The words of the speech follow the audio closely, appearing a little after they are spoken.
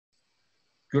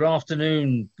Good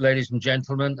afternoon, ladies and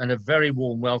gentlemen, and a very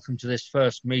warm welcome to this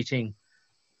first meeting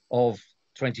of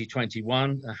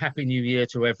 2021. A happy new year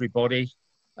to everybody.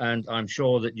 And I'm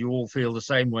sure that you all feel the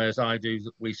same way as I do,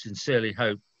 that we sincerely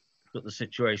hope that the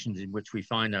situations in which we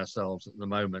find ourselves at the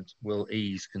moment will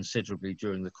ease considerably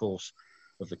during the course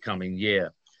of the coming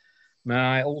year. May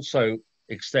I also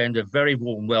extend a very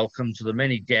warm welcome to the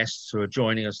many guests who are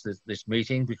joining us this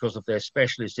meeting because of their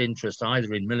specialist interest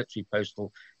either in military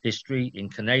postal history, in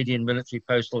Canadian military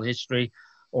postal history,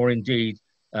 or indeed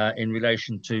in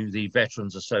relation to the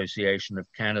Veterans Association of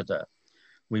Canada.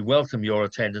 We welcome your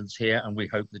attendance here and we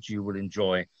hope that you will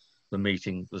enjoy the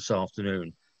meeting this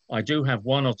afternoon. I do have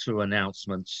one or two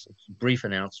announcements, brief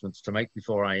announcements to make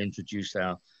before I introduce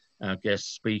our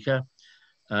guest speaker.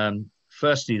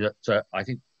 Firstly, that I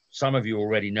think some of you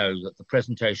already know that the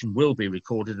presentation will be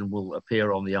recorded and will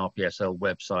appear on the RPSL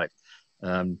website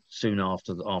soon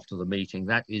after the meeting.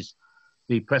 That is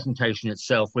the presentation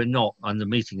itself. We're not, on the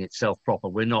meeting itself proper,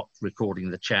 we're not recording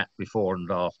the chat before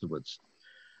and afterwards.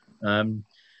 Current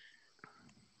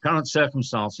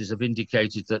circumstances have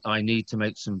indicated that I need to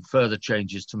make some further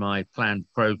changes to my planned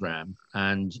program,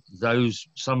 and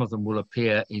some of them will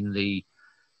appear in the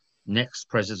next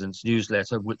President's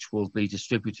newsletter, which will be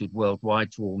distributed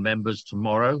worldwide to all members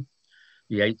tomorrow,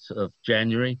 the 8th of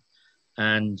January,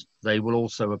 and they will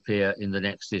also appear in the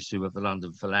next issue of the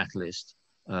London Philatelist,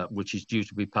 which is due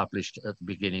to be published at the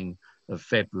beginning of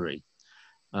February.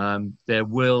 There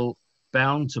will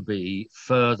bound to be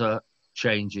further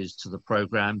changes to the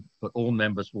program, but all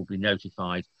members will be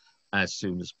notified as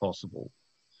soon as possible.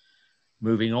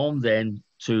 Moving on then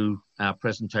to our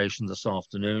presentation this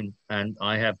afternoon, and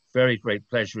I have very great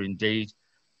pleasure indeed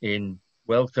in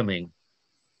welcoming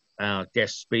our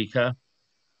guest speaker,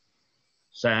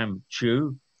 Sam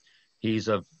Chiu. He's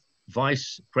a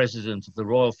Vice President of the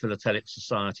Royal Philatelic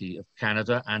Society of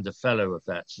Canada and a Fellow of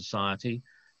that society,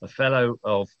 a Fellow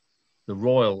of the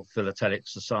Royal Philatelic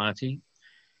Society.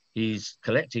 His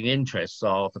collecting interests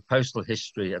are the postal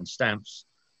history and stamps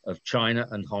of China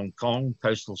and Hong Kong,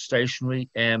 postal stationery,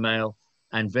 airmail,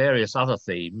 and various other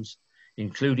themes,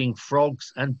 including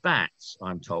frogs and bats,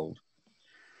 I'm told.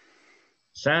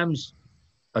 Sam's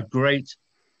a great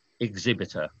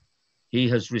exhibitor. He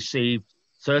has received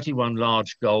 31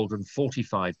 large gold and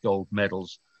 45 gold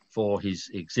medals for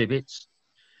his exhibits.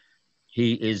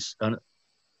 He is an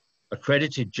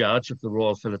accredited judge of the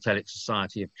Royal Philatelic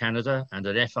Society of Canada and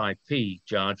an FIP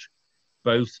judge,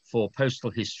 both for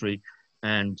postal history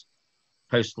and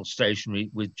postal stationery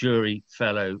with jury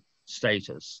fellow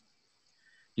status.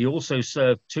 He also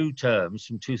served 2 terms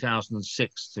from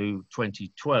 2006 to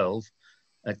 2012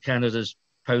 at Canada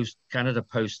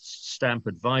Post's Stamp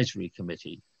Advisory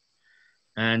Committee.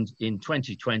 And in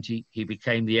 2020, he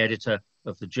became the editor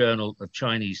of the Journal of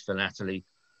Chinese Philately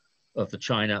of the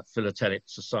China Philatelic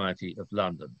Society of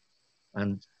London.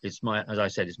 And as I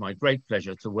said, it's my great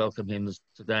pleasure to welcome him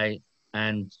today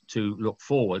and to look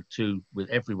forward to, with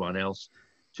everyone else,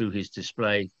 to his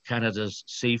display, Canada's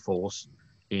Sea Force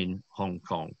in Hong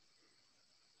Kong.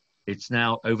 It's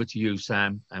now over to you,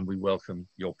 Sam, and we welcome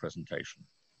your presentation.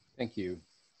 Thank you.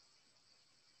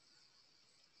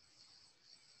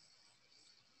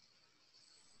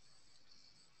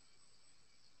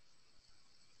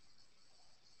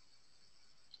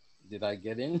 Did I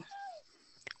get in?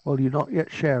 Well, you're not yet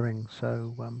sharing,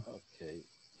 so... Okay.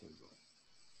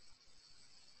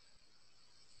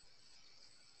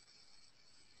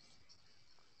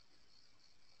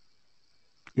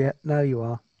 Yeah, now you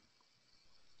are.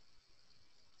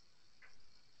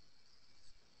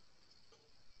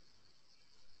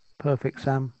 Perfect,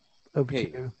 Sam. Over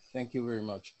to you. Thank you very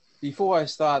much. Before I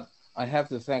start, I have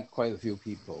to thank quite a few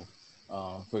people.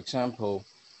 For example,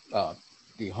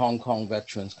 the Hong Kong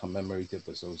Veterans Commemorative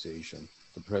Association,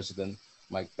 the president,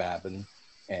 Mike Babin,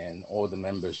 and all the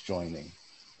members joining.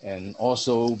 And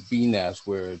also BNAPS,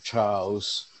 where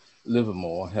Charles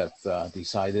Livermore have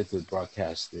decided to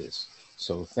broadcast this.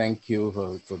 So thank you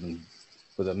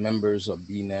for the members of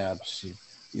BNAPS.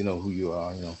 You know who you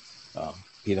are.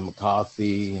 Peter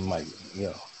McCarthy,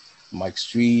 Mike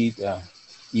Street,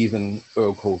 even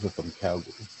Earl Colfer from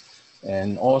Calgary,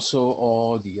 and also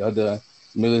all the other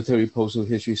military postal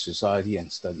history society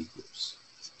and study groups.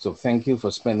 So thank you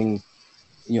for spending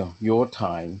your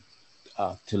time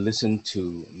to listen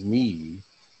to me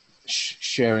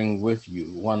sharing with you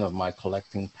one of my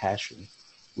collecting passion,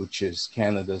 which is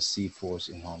Canada's Sea Force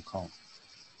in Hong Kong.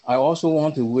 I also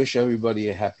want to wish everybody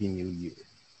a Happy New Year.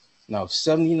 Now,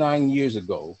 79 years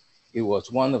ago, it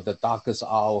was one of the darkest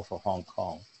hours for Hong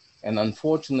Kong. And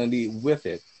unfortunately with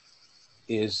it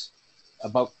is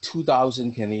about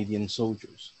 2,000 Canadian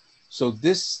soldiers. So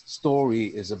this story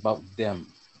is about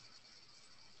them.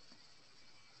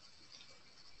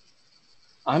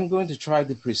 I'm going to try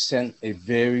to present a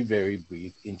very, very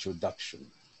brief introduction,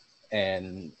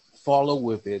 and follow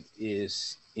with it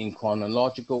is, in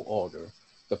chronological order,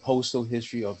 the postal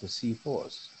history of the Sea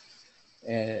Force.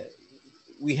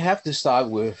 We have to start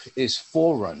with is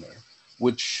Forerunner,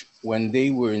 which when they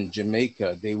were in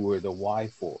Jamaica, they were the Y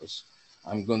Force.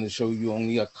 I'm going to show you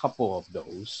only a couple of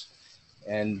those.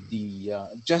 And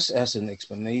just as an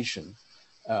explanation,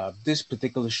 this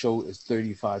particular show is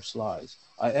 35 slides.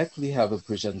 I actually have a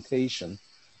presentation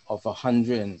of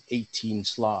 118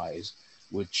 slides,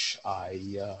 which I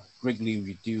greatly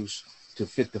reduced to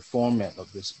fit the format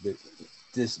of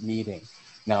this meeting.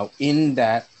 Now, in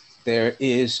that, there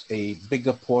is a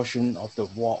bigger portion of the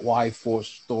Y Force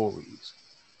stories.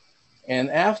 And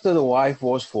after the Y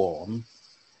Force formed,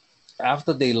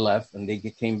 after they left and they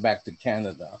came back to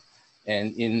Canada,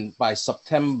 and by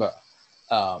September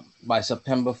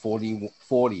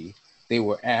 40, they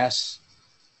were asked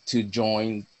to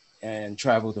join and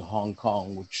travel to Hong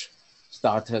Kong, which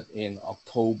started in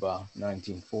October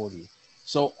 1940.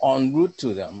 So en route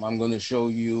to them, I'm going to show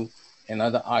you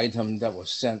another item that was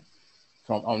sent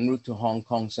from en route to Hong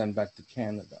Kong, sent back to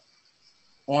Canada.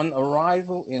 On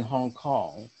arrival in Hong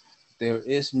Kong, there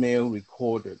is mail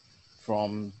recorded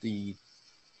from the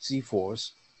Sea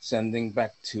Force sending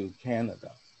back to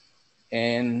Canada.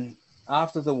 And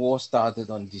after the war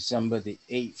started on December the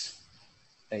 8th,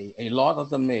 a lot of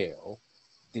the mail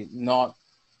did not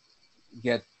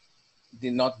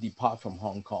depart from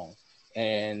Hong Kong.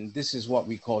 And this is what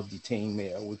we call detained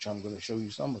mail, which I'm going to show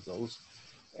you some of those.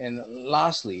 And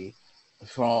lastly,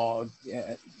 for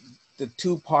the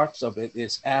two parts of it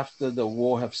is after the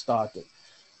war have started,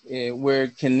 where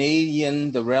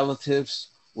the relatives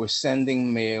were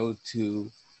sending mail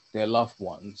to their loved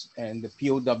ones, and the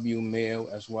POW mail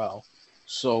as well.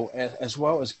 So as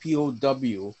well as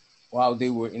POW while they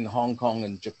were in Hong Kong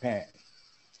and Japan.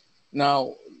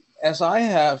 Now, as I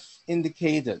have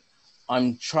indicated,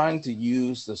 I'm trying to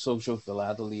use the social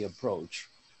philately approach,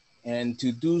 and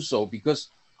to do so because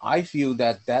I feel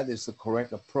that that is the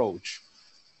correct approach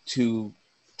to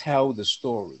tell the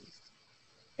story.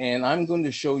 And I'm going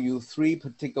to show you three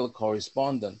particular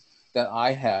correspondents that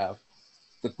I have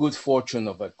the good fortune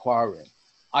of acquiring.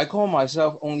 I call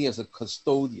myself only as a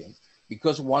custodian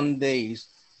because one day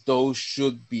those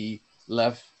should be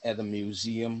left at a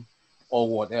museum or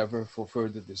whatever for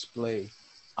further display.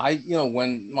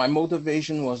 When my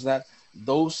motivation was that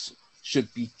those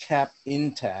should be kept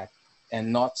intact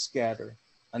and not scattered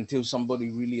until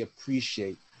somebody really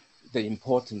appreciate the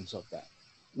importance of that,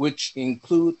 which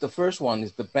include, the first one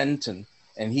is the Benton,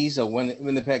 and he's a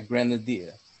Winnipeg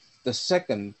Grenadier. The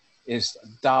second is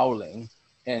Dowling,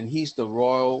 and he's the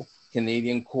Royal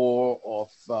Canadian Corps of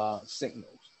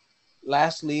Signals.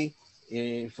 Lastly,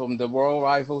 from the Royal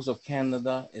Rifles of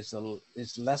Canada is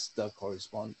Lester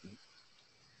correspondent.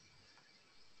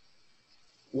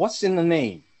 What's in the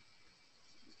name?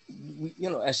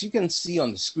 As you can see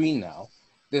on the screen now,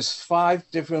 there's 5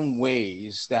 different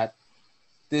ways that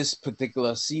this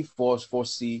particular Sea Force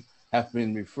 4C have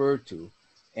been referred to,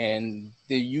 and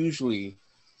they usually,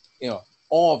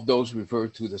 all of those refer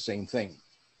to the same thing.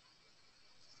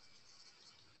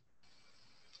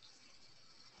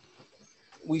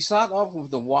 We start off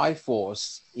with the Y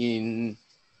Force in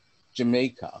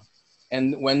Jamaica,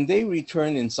 and when they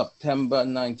returned in September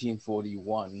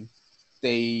 1941,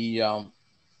 they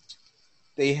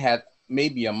had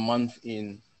maybe a month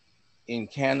in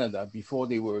Canada before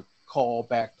they were called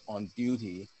back on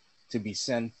duty to be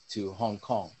sent to Hong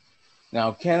Kong.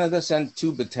 Now, Canada sent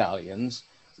 2 battalions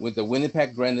with the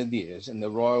Winnipeg Grenadiers and the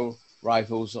Royal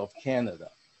Rifles of Canada.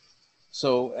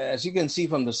 So as you can see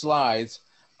from the slides,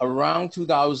 around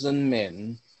 2,000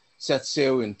 men set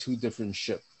sail in 2 different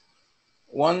ships.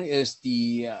 One is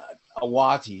the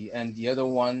Awati, and the other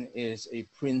one is a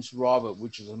Prince Robert,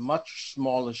 which is a much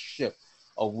smaller ship,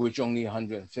 of which only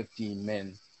 150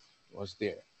 men was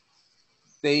there.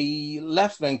 They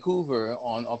left Vancouver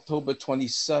on October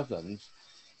 27th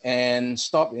and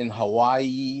stopped in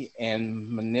Hawaii and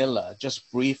Manila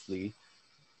just briefly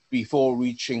before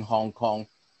reaching Hong Kong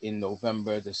in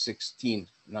November the 16th,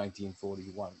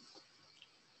 1941.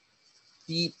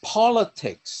 The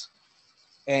politics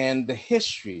and the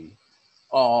history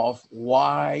of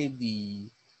why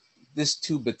this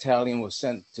 2 battalion was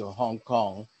sent to Hong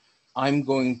Kong, I'm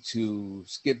going to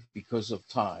skip because of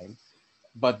time,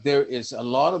 but there is a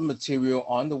lot of material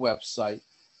on the website,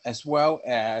 as well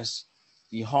as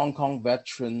the Hong Kong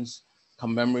Veterans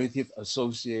Commemorative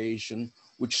Association,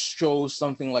 which shows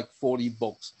something like 40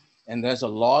 books, and there's a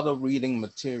lot of reading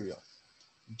material.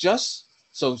 just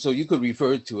so you could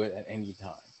refer to it at any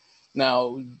time.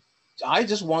 Now, I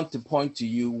just want to point to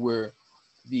you where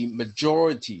the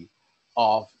majority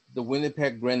of the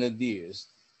Winnipeg Grenadiers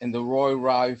and the Royal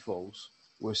Rifles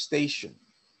were stationed,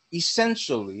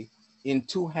 essentially in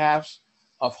two halves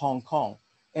of Hong Kong.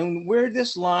 And where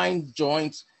this line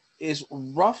joins is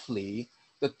roughly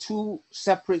the two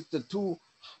separate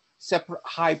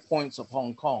high points of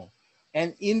Hong Kong.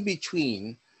 And in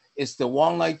between is the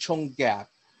Wong Lai Chung Gap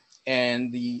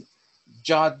and the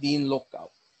Jardine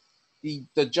Lookout,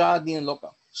 the Jardine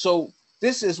Lookout. So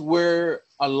this is where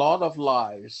a lot of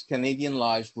lives, Canadian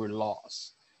lives, were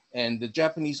lost. And the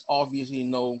Japanese obviously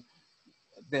know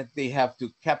that they have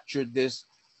to capture this,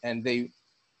 and they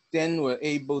then were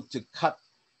able to cut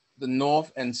the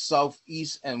north and south,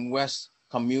 east and west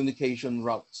communication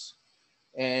routes.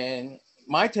 And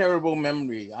my terrible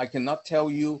memory, I cannot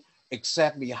tell you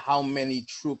exactly how many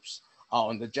troops are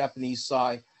on the Japanese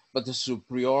side, but the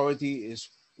superiority is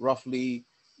roughly,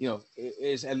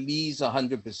 is at least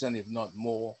 100%, if not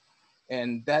more.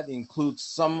 And that includes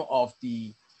some of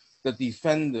the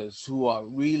defenders who are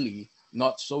really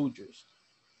not soldiers.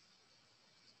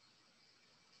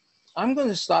 I'm going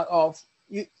to start off,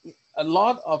 a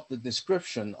lot of the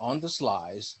description on the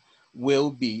slides will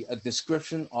be a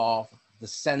description of the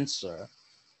sensor,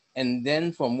 and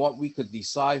then from what we could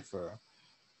decipher,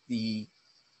 the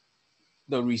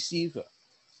receiver,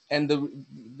 and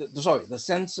the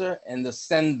sensor and the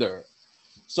sender.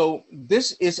 So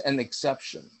this is an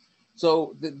exception.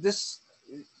 So the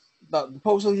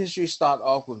postal history start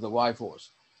off with the Y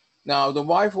Force. Now the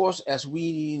Y Force, as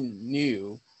we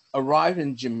knew, arrived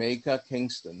in Jamaica,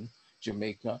 Kingston,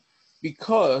 Jamaica,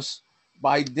 because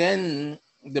by then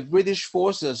the British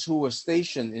forces who were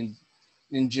stationed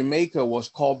in Jamaica was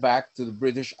called back to the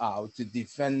British Isles to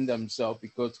defend themselves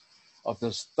because of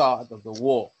the start of the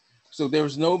war. So there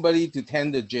was nobody to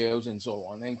tend the jails and so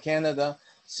on. And Canada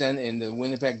sent in the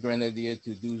Winnipeg Grenadier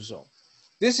to do so.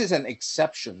 This is an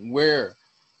exception where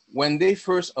when they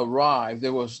first arrived,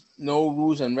 there was no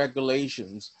rules and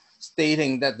regulations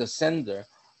stating that the sender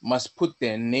must put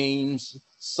their names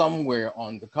somewhere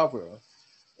on the cover.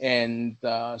 And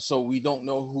so we don't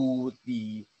know who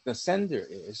the sender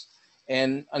is.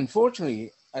 And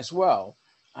unfortunately as well,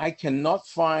 I cannot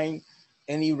find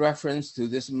any reference to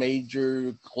this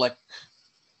major click.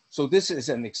 So this is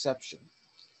an exception.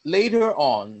 Later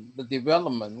on, the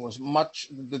development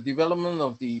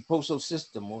of the postal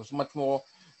system was much more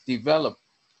developed,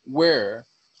 where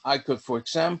I could, for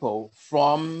example,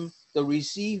 from the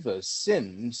receiver,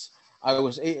 Sims,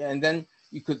 and then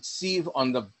you could see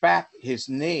on the back his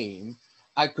name,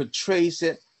 I could trace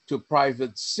it to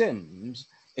Private Sims,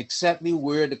 exactly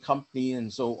where the company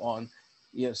and so on,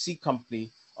 C company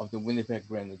of the Winnipeg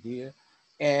Grenadier.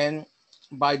 And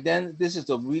by then, this is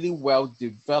a really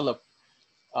well-developed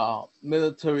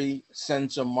military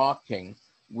sensor marking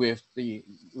with the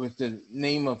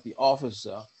name of the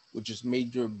officer, which is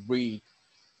Major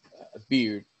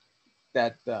Beard,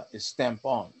 that is stamped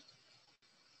on.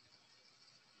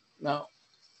 Now,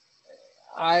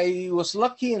 I was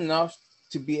lucky enough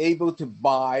to be able to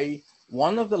buy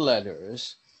one of the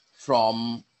letters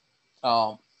from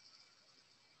to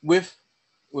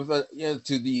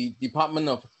the Department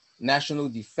of National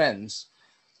Defense,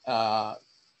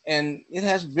 and it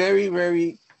has very,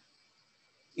 very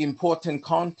important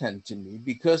content to me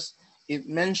because it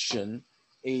mentioned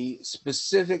a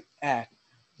specific act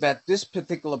that this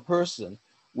particular person,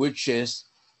 which is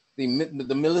the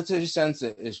military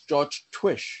censor, is George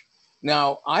Twish.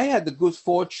 Now, I had the good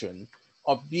fortune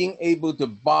of being able to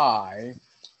buy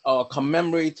a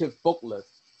commemorative booklet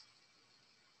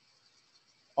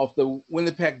of the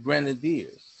Winnipeg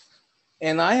Grenadiers.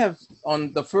 And I have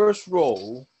on the first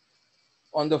row,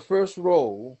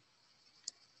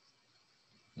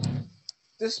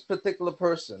 this particular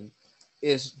person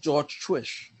is George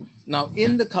Twish. Now,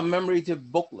 in the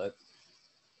commemorative booklet,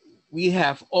 we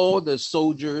have all the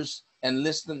soldiers,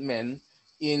 enlisted men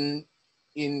in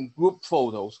group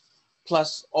photos,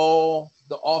 plus all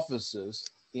the officers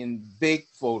in big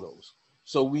photos.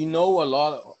 So we know a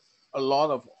lot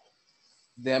of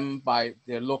them by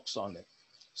their looks on it.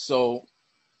 So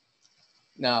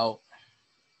now,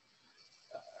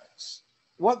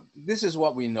 this is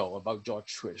what we know about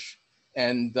George Twish.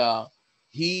 And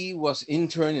he was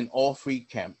interned in all three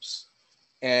camps.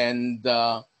 And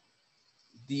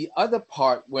the other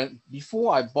part,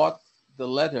 before I bought the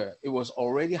letter, it was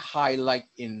already highlighted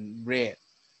in red.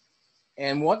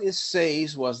 And what it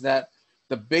says was that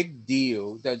the big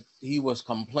deal that he was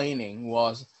complaining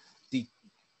was the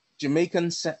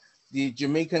Jamaican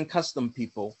custom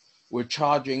people were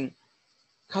charging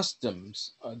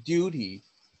customs duty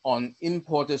on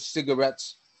imported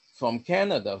cigarettes from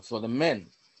Canada for the men.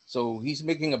 So he's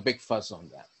making a big fuss on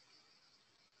that.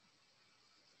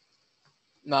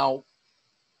 Now,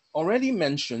 already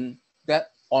mentioned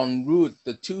that en route,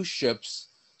 the two ships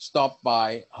stopped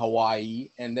by Hawaii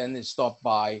and then it stopped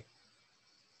by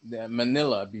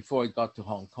Manila before it got to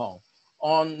Hong Kong.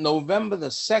 On November the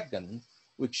 2nd,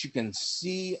 which you can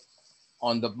see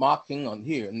on the marking on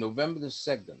here, November the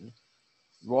 2nd,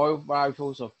 Royal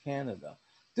Rifles of Canada.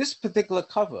 This particular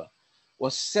cover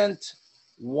was sent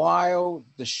while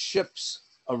the ships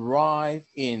arrived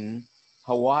in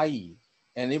Hawaii,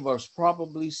 and it was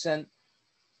probably sent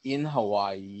in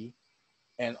Hawaii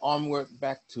and onward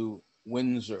back to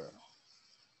Windsor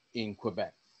in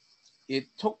Quebec. It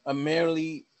took a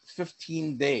merely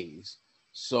 15 days,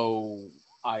 so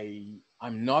I'm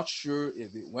not sure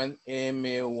if it went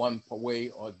airmail one way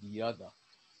or the other.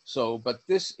 So, but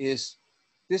this is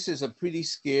a pretty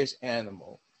scarce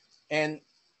animal. And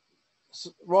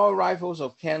Royal Rifles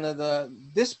of Canada,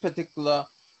 this particular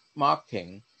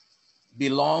marking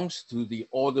belongs to the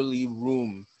orderly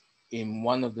room in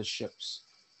one of the ships.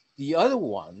 The other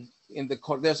one,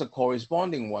 there's a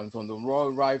corresponding one from the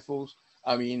Royal Rifles,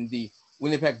 the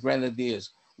Winnipeg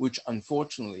Grenadiers, which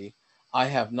unfortunately I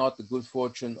have not the good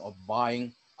fortune of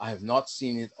buying. I have not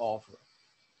seen it offer.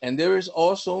 And there is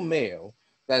also mail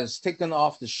that is taken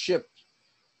off the ship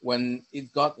when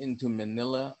it got into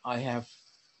Manila. I have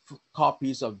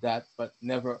copies of that, but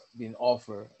never been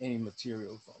offered any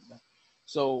material from that.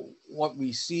 So what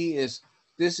we see is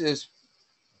this is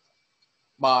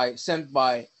sent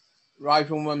by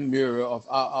Rifleman Muir of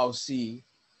RRC,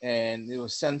 and it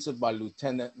was censored by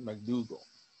Lieutenant McDougall.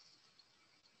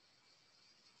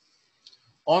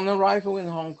 On arrival in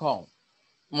Hong Kong,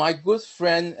 my good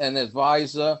friend and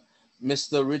advisor,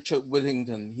 Mr. Richard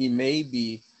Whittington, he may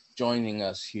be joining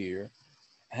us here,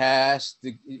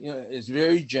 is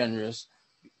very generous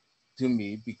to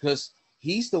me because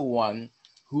he's the one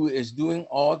who is doing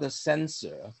all the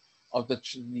censor of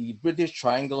the British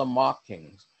triangular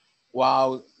markings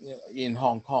while in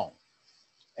Hong Kong.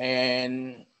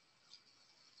 And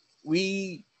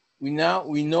we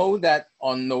know that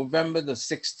on November the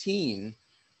 16th,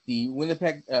 the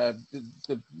Winnipeg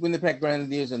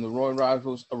Grenadiers and the Royal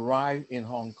Rifles arrived in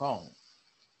Hong Kong.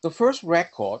 The first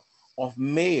record of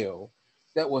mail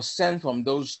that was sent from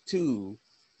those two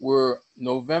were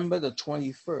November the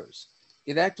 21st.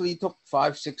 It actually took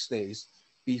 5-6 days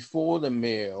before the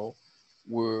mail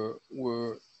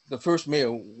the first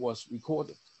mail was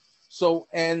recorded. So,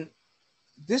 and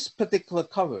this particular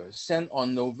cover sent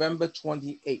on November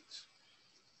 28th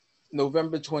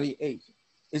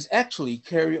is actually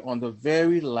carried on the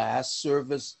very last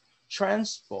service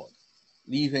transport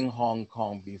leaving Hong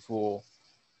Kong before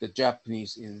the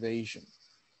Japanese invasion.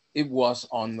 It was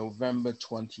on November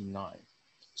 29th.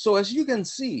 So as you can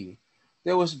see,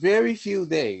 there was very few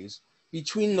days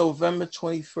between November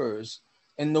 21st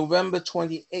and November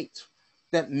 28th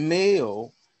that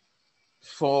mail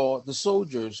for the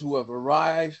soldiers who have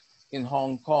arrived in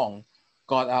Hong Kong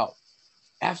got out.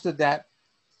 After that,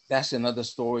 that's another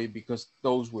story because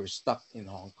those were stuck in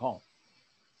Hong Kong.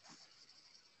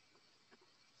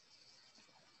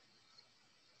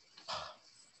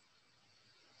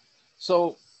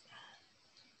 So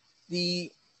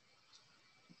this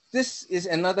is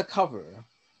another cover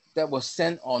that was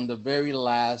sent on the very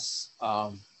last,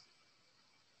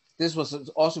 this was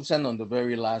also sent on the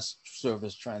very last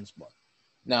service transport.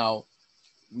 Now,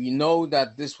 we know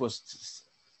that this was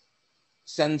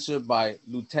censored by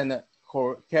Lieutenant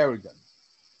Kerrigan.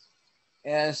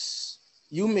 As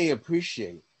you may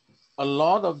appreciate, a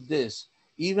lot of this,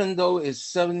 even though it's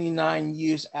 79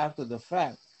 years after the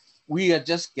fact, we are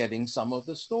just getting some of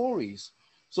the stories.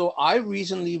 So I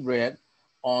recently read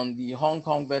on the Hong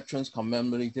Kong Veterans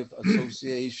Commemorative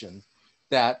Association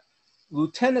that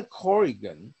Lieutenant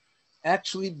Corrigan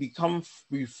actually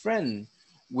befriend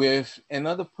with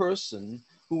another person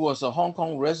who was a Hong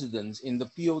Kong resident in the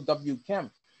POW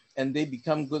camp, and they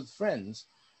become good friends.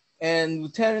 And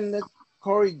Lieutenant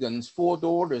Corrigan's 4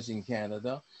 daughters in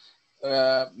Canada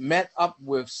met up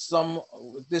with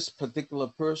this particular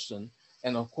person.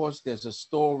 And of course, there's a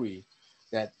story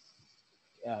that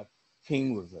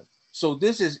came with it. So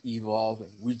this is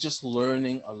evolving. We're just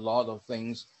learning a lot of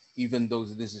things, even though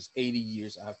this is 80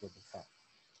 years after the fact.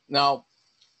 Now,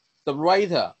 the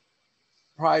writer,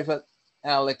 Private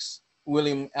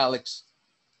William Alex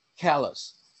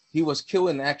Callis, he was killed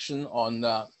in action on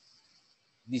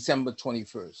December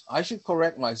 21st. I should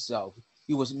correct myself.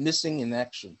 He was missing in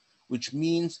action, which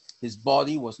means his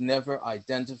body was never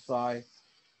identified.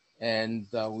 And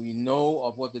we know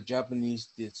of what the Japanese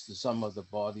did to some of the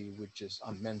body, which is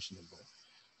unmentionable.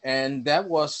 And that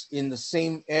was in the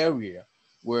same area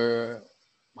where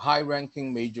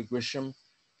high-ranking Major Grisham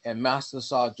and Master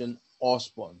Sergeant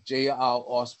Osborne, J.R.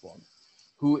 Osborne,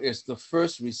 who is the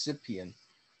first recipient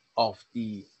of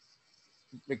the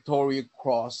Victoria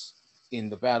Cross in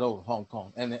the Battle of Hong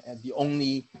Kong, and the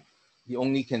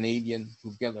only Canadian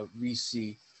who get a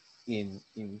VC in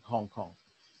Hong Kong.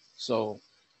 So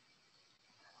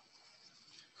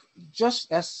just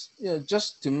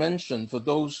to mention, for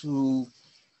those who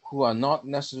are not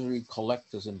necessarily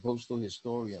collectors and postal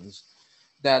historians,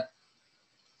 that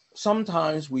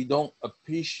sometimes we don't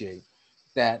appreciate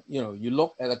that, you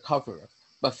look at a cover,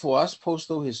 but for us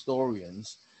postal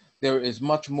historians, there is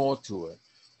much more to it.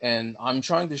 And I'm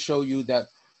trying to show you that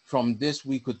from this,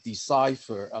 we could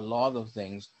decipher a lot of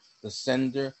things, the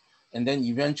sender, and then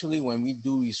eventually when we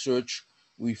do research,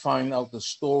 we find out the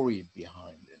story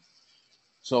behind it.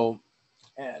 So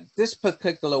this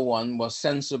particular one was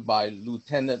censored by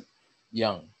Lieutenant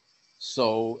Young.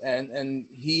 So, and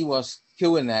he was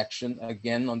killed in action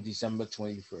again on December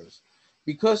 21st.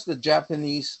 Because the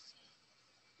Japanese,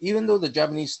 even though the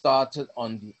Japanese started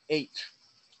on the 8th,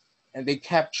 and they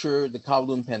captured the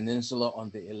Kowloon Peninsula on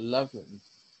the 11th,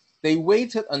 they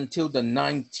waited until the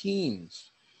 19th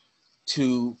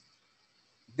to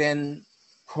then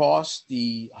cross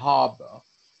the harbor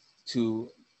to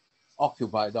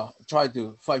try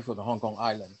to fight for the Hong Kong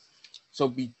island.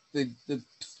 So the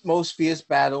most fierce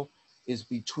battle is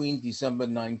between December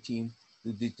 19th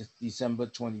to December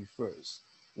 21st,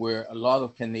 where a lot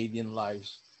of Canadian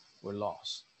lives were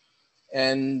lost.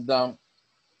 And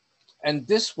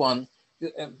this one,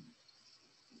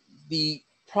 the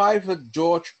Private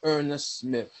George Ernest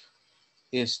Smith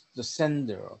is the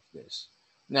sender of this.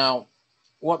 Now,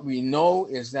 what we know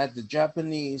is that the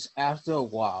Japanese, after a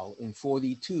while in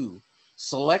 42,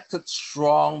 selected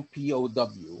strong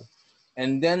POW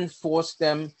and then forced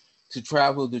them to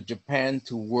travel to Japan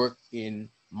to work in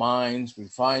mines,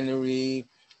 refinery,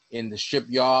 in the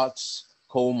shipyards,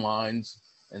 coal mines,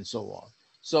 and so on.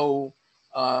 So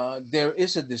there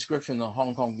is a description of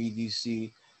Hong Kong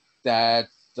VDC that,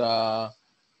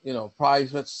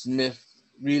 Private Smith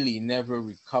really never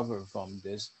recovered from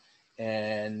this,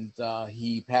 and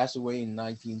he passed away in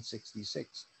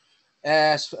 1966.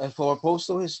 As for a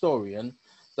postal historian,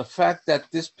 the fact that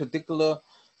this particular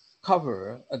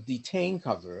cover, a detained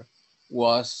cover,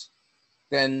 was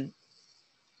then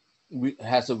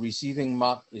has a receiving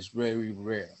mark is very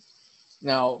rare.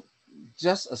 Now,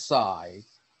 just aside,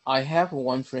 I have a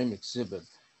one-frame exhibit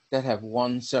that have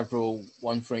won several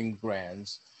one-frame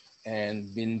grants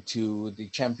and been to the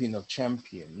Champion of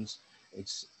Champions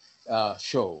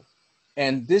show.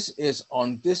 And this is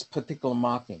on this particular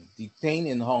marking, detained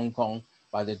in Hong Kong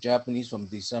by the Japanese from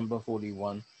December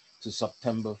 41 to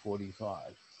September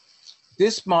 45.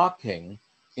 This marking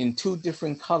in two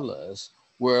different colors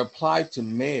were applied to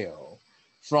mail.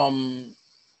 From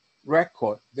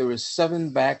record, there is 7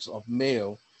 bags of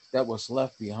mail that was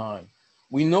left behind.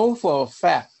 We know for a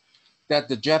fact that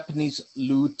the Japanese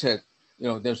looted,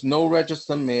 there's no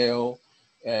registered mail.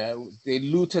 They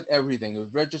looted everything.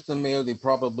 With registered mail, they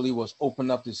probably was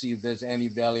opened up to see if there's any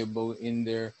valuable in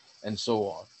there and so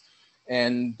on.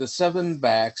 And the 7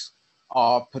 bags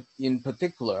are, in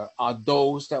particular, are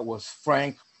those that was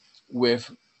franked with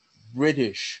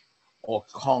British or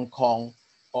Hong Kong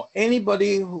or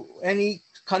any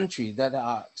country that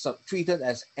are treated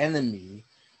as enemy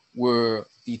were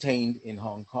detained in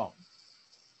Hong Kong.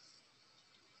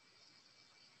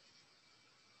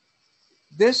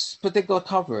 This particular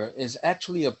cover is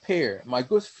actually a pair. My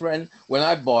good friend, when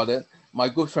I bought it, my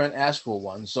good friend asked for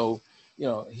one. So,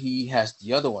 he has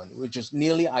the other one, which is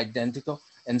nearly identical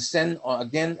and sent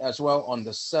again as well on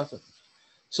the 7th.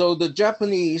 So the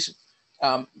Japanese,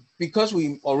 because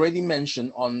we already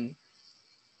mentioned on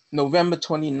November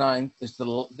 29th,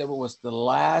 that was the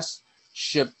last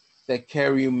ship that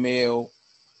carry mail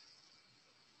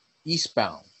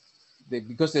eastbound,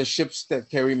 because there's ships that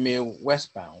carry mail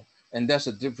westbound. And that's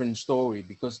a different story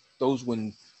because those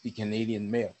wouldn't be Canadian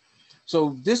mail.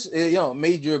 So this,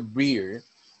 Major Breer,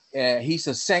 he's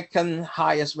the second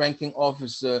highest ranking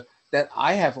officer that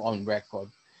I have on record.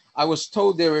 I was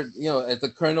told there were, at the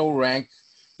colonel rank,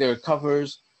 there are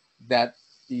covers that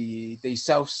they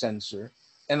self-censor.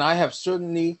 And I have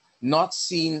certainly not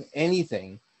seen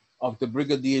anything of the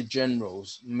Brigadier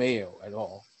General's mail at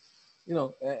all.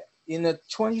 In a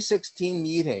 2016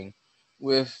 meeting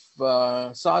with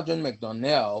Sergeant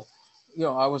McDonnell,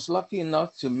 I was lucky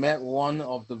enough to meet one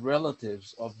of the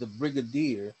relatives of the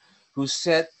brigadier who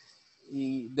said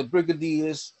the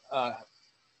brigadier's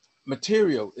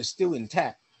material is still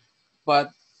intact,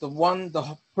 but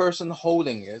the person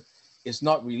holding it is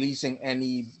not releasing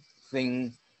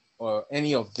anything or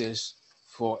any of this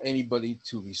for anybody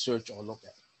to research or look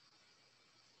at.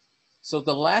 So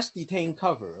the last detained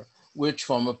cover, which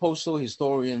from a postal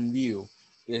historian view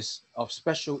is of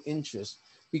special interest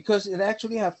because it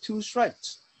actually have two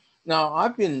strikes. Now,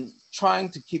 I've been trying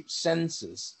to keep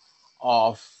census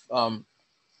of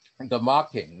the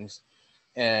markings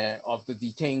of the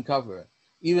detained cover,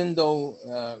 even though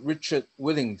Richard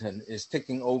Whittington is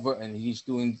taking over and he's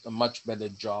doing a much better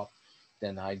job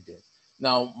than I did.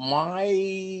 Now,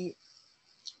 my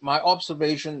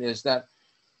observation is that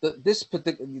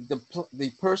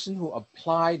the person who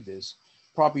applied this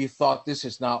probably thought this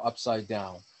is now upside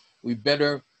down. We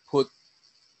better put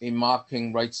a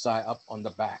marking right side up on the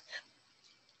back.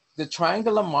 The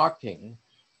triangular marking,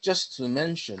 just to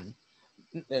mention,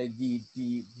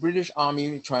 the British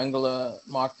Army triangular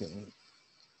marking,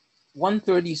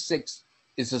 136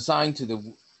 is assigned to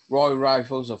the Royal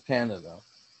Rifles of Canada.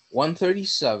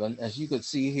 137, as you could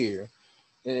see here,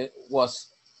 it was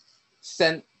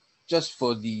sent just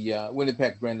for the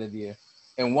Winnipeg Grenadier,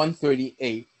 and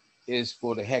 138 is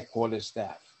for the headquarters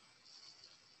staff.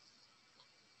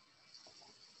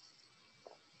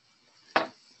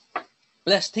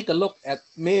 Let's take a look at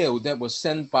mail that was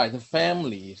sent by the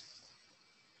families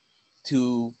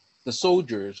to the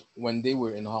soldiers when they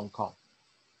were in Hong Kong.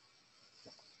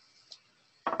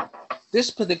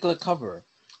 This particular cover,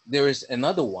 there is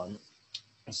another one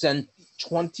sent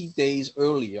 20 days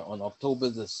earlier on October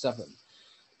the 7th.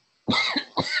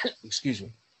 Excuse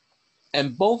me.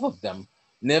 And both of them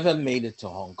never made it to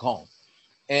Hong Kong.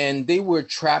 And they were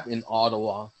trapped in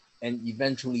Ottawa and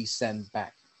eventually sent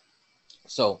back.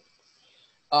 So,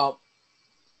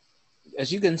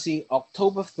 as you can see,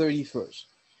 October 31st,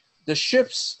 the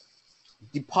ships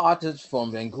departed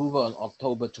from Vancouver on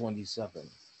October 27th.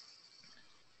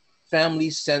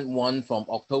 Families sent one from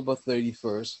October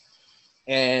 31st,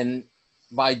 and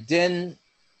by then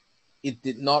it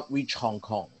did not reach Hong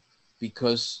Kong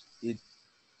because it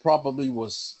probably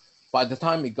was, by the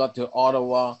time it got to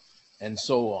Ottawa and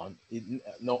so on,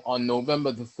 on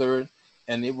November the 3rd,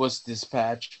 and it was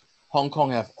dispatched, Hong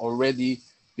Kong have already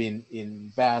been in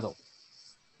battle.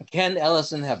 Ken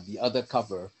Ellison have the other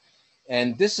cover,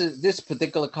 and this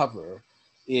particular cover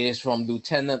is from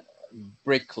Lieutenant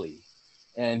Brickley,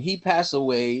 and he passed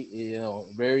away,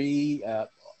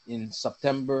 in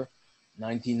September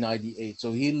 1998.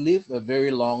 So he lived a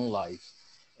very long life,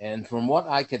 and from what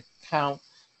I could count,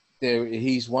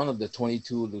 he's one of the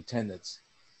 22 lieutenants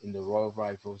in the Royal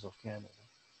Rifles of Canada.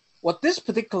 What this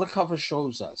particular cover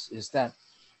shows us is that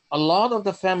a lot of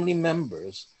the family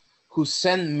members who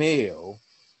sent mail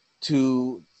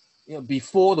to,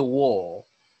 before the war,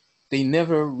 they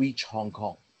never reached Hong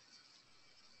Kong.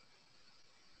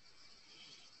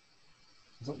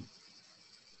 So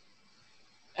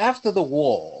after the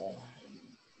war,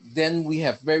 then we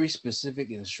have very specific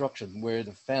instruction where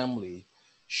the family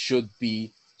should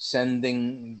be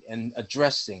sending and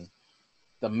addressing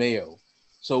the mail.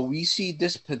 So we see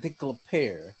this particular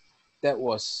pair that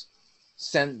was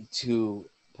sent to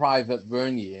Private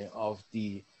Vernier of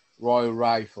the Royal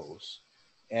Rifles,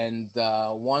 and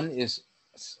one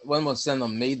was sent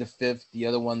on May the 5th, the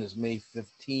other one is May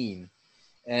 15.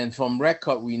 And from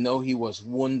record, we know he was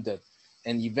wounded,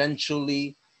 and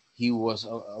eventually he was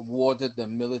awarded the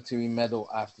military medal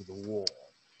after the war.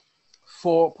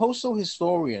 For postal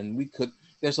historian,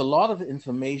 there's a lot of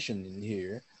information in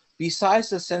here.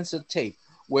 Besides the censor tape,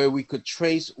 where we could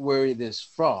trace where it is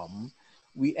from,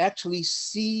 we actually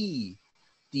see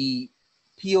the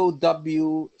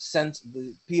POW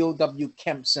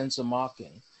camp censor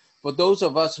marking. For those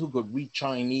of us who could read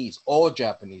Chinese or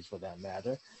Japanese for that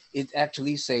matter, it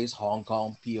actually says Hong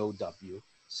Kong POW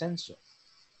censor.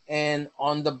 And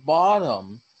on the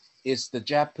bottom is the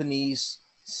Japanese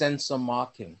censor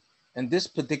marking. And this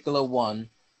particular one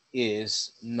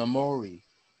is Namori.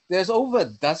 There's over a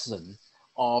dozen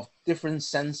of different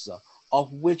censor,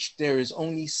 of which there is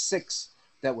only 6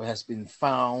 that has been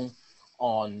found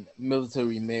on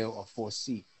military mail of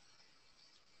 4C.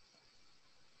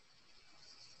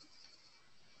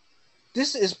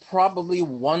 This is probably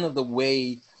one of the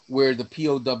way where the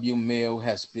POW mail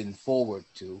has been forwarded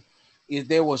to. Is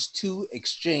there was 2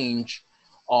 exchange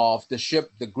of the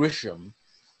ship, the Grisham,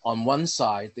 on one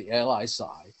side, the Allied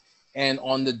side, and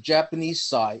on the Japanese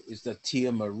side is the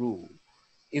Tia Maru.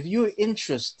 If you're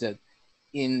interested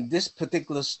in this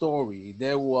particular story,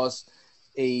 there was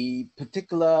a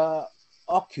particular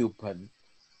occupant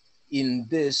in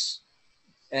this,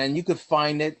 and you could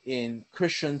find it in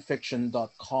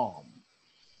christianfiction.com.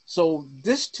 So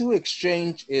this two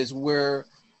exchange is where,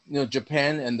 you know,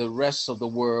 Japan and the rest of the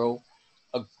world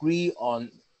agree on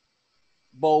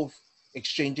both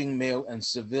exchanging male and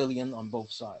civilian on both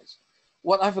sides.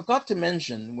 What I forgot to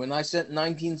mention when I said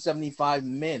 1975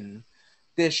 men,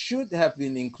 there should have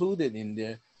been included in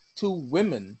there two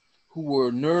women who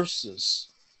were nurses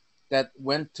that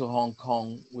went to Hong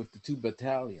Kong with the two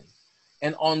battalions.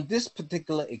 And on this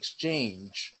particular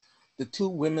exchange, the two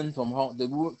women from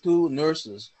the two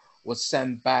nurses was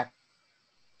sent back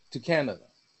to Canada.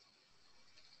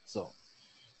 So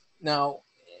now,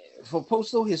 for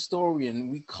postal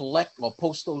historian, we collect, or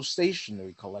postal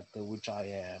stationery collector, which I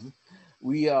am,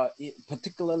 we are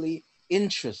particularly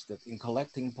interested in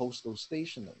collecting postal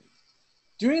stationery.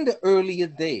 During the earlier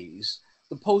days,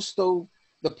 the POW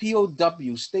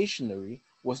stationery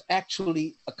was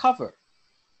actually a cover.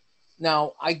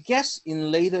 Now, I guess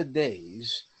in later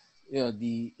days, you know,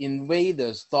 the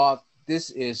invaders thought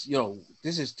this is, you know,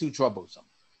 this is too troublesome.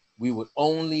 We would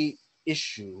only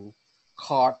issue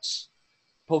cards,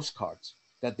 postcards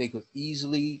that they could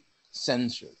easily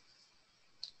censor.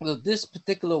 So this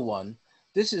particular one,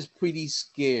 this is pretty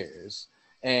scarce,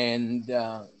 and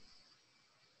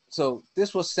so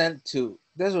this was sent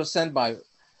by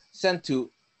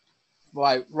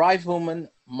Rifleman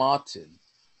Martin,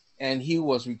 and he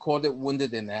was recorded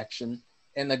wounded in action.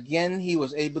 And again, he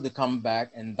was able to come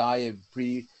back and die at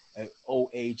pretty old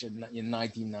age in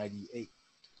 1998.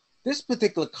 This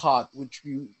particular card, which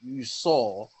you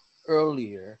saw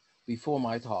earlier before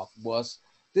my talk, was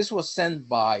sent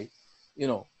by, you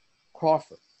know,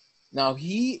 Crawford. Now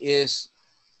he is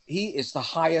the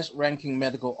highest ranking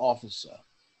medical officer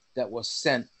that was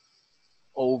sent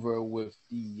over with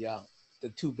the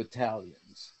two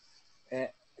battalions.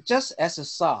 Just as a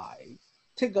side,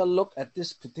 take a look at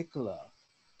this particular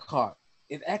card.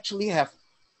 It actually have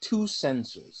two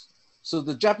censors. So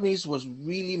the Japanese was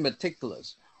really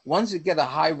meticulous. Once you get a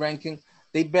high ranking,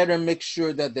 they better make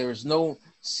sure that there is no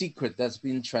secret that's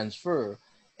been transferred,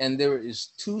 and there is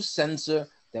two censor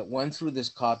that went through this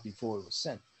card before it was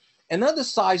sent. Another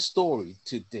side story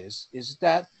to this is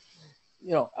that,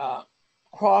 you know,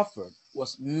 Crawford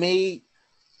was made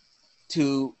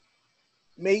to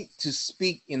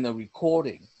speak in a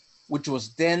recording, which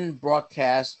was then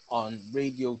broadcast on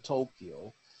Radio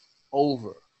Tokyo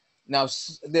over. Now,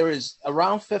 there is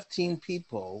around 15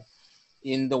 people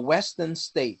in the Western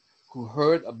state who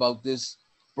heard about this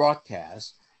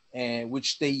broadcast, and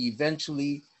which they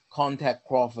eventually contact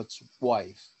Crawford's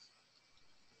wife.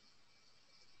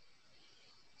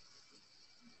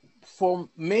 For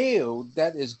mail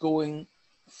that is going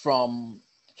from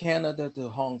Canada to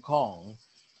Hong Kong,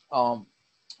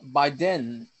 by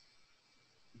then,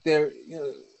 there, you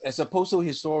know, as a postal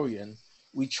historian,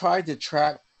 we try to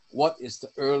track what is the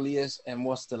earliest and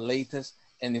what's the latest,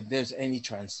 and if there's any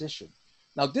transition.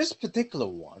 Now, this particular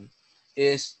one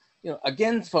is, you know,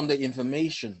 again, from the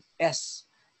information, S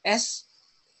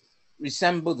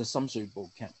resemble the Sum Sui Po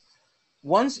camp.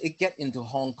 Once it get into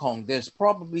Hong Kong, there's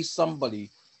probably somebody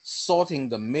sorting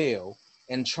the mail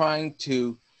and trying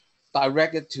to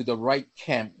direct it to the right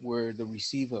camp where the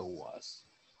receiver was.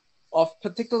 Of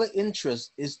particular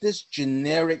interest is this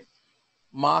generic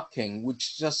marking,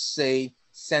 which just say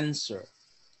censor.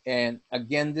 And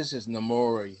again, this is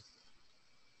Namori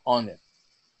on it.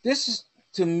 This is,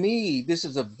 to me, this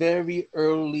is a very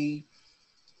early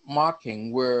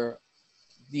marking where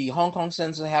the Hong Kong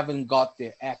censor haven't got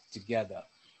their act together,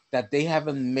 that they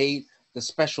haven't made the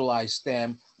specialized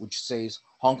stamp which says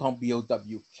Hong Kong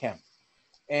BOW camp.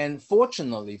 And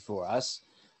fortunately for us,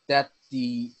 that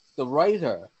the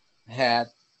writer had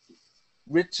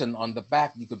written on the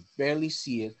back, you could barely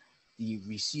see it, the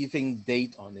receiving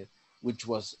date on it, which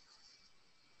was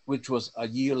a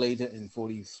year later in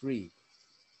 43.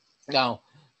 Now,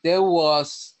 there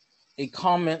was a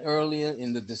comment earlier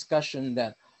in the discussion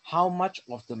that how much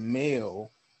of the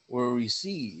mail were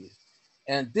received.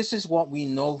 And this is what we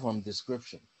know from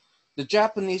description. The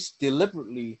Japanese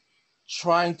deliberately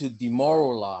trying to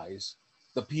demoralize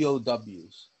the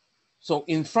POWs. So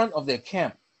in front of their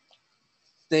camp,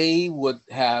 they would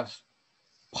have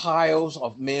piles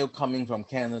of mail coming from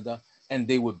Canada, and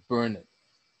they would burn it.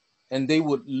 And they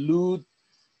would loot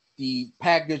the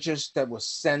packages that were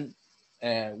sent,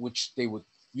 which they would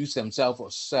use themselves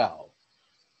or sell.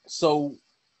 So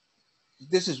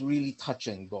this is really touch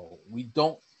and go. We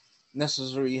don't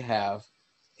necessarily have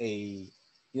a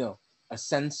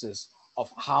census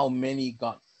of how many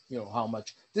got, how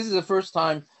much. This is the first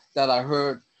time that I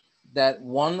heard that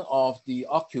one of the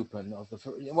occupant of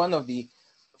one of the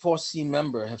 4C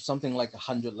member have something like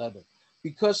 100 letters,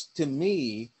 because to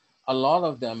me, a lot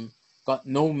of them got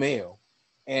no mail.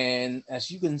 And as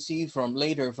you can see from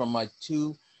later from my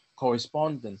two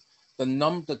correspondents,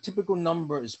 the typical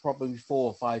number is probably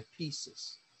 4 or 5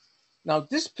 pieces. Now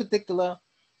this particular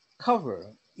cover,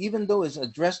 even though it's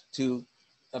addressed to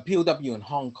a POW in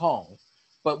Hong Kong,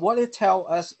 but what it tells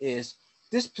us is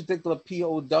this particular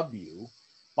POW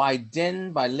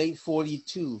by late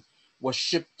 42 was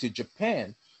shipped to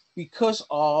Japan because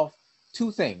of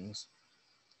two things.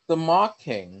 The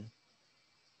marking,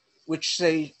 which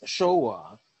say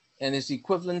Showa and is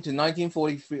equivalent to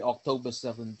 1943 October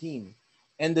 17,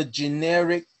 and the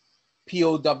generic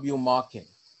POW marking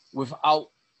without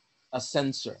a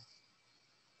censor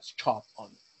chop on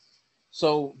it.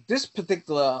 So this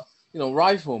particular,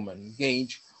 rifleman,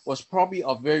 Gage, was probably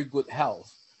of very good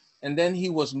health. And then he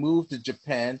was moved to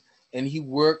Japan and he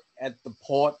worked at the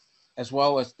port as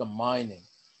well as the mining.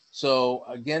 So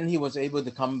again, he was able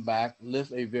to come back,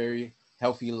 live a very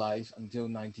healthy life until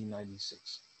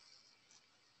 1996.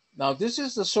 Now, this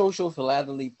is the social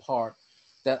philately part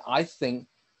that I think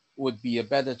would be a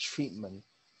better treatment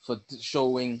for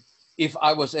showing, if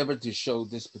I was ever to show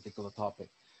this particular topic.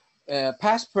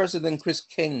 Past President Chris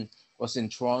King was in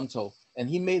Toronto, and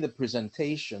he made a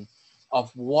presentation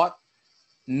of what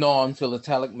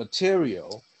non-philatelic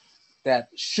material that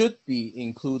should be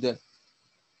included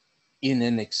in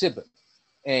an exhibit.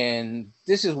 And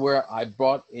this is where I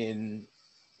brought in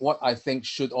what I think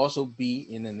should also be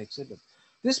in an exhibit.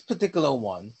 This particular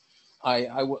one,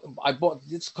 I bought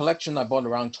this collection I bought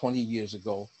around 20 years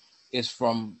ago, is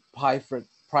from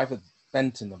Private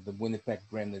Benton of the Winnipeg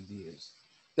Grenadiers.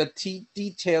 The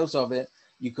details of it,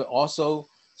 you could also,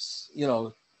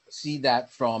 see that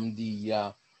from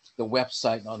the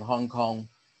website on Hong Kong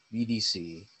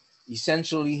BDC.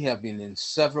 Essentially, he have been in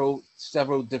several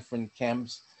different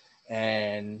camps,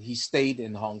 and he stayed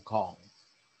in Hong Kong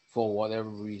for whatever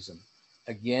reason.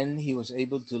 Again, he was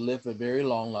able to live a very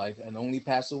long life and only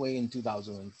passed away in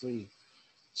 2003.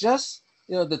 Just,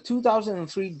 the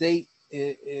 2003 date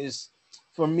is,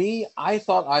 for me, I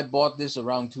thought I bought this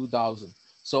around 2000.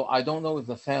 So I don't know if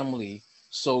the family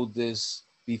sold this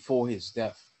before his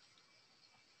death.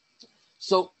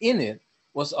 So in it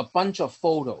was a bunch of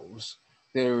photos.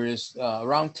 There is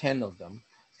around 10 of them.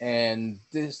 And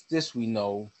this we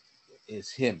know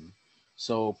is him.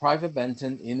 So Private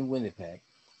Benton in Winnipeg.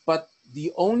 But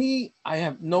I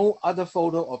have no other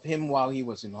photo of him while he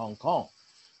was in Hong Kong.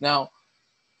 Now,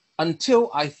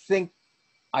 until I think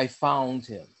I found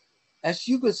him. As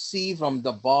you could see from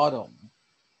the bottom,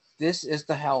 this is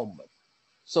the helmet.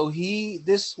 So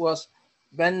this was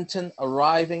Benton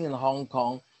arriving in Hong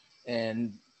Kong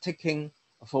and taking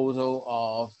a photo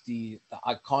of the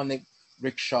iconic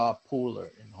rickshaw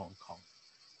puller in Hong Kong.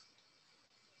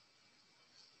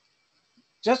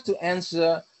 Just to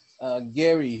answer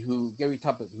Gary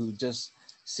Tuppett, who just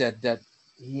said that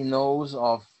he knows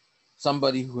of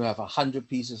somebody who have 100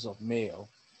 pieces of mail.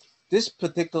 This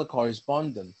particular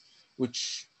correspondent,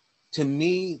 which to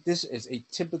me, this is a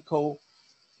typical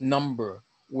number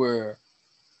where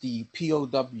the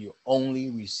POW only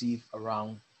received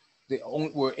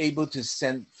were able to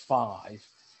send 5,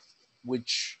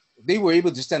 which they were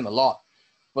able to send a lot,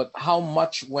 but how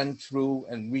much went through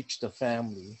and reached the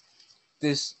family,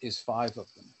 this is 5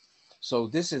 of them. So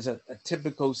this is a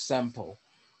typical sample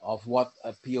of what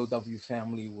a POW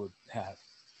family would have.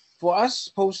 For us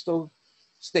postal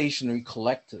stationery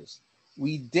collectors,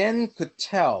 we then could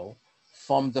tell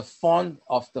from the font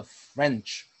of the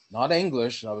French, not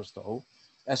English, I was told,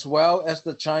 as well as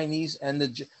the Chinese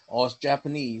and or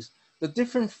Japanese, the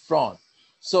different font.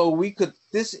 So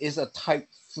this is a type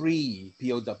 3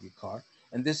 POW card,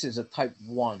 and this is a type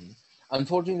 1.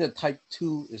 Unfortunately, the type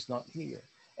 2 is not here.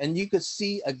 And you could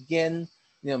see again,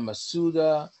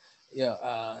 Masuda,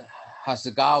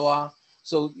 Hasegawa,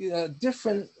 so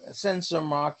different sensor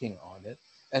marking on it,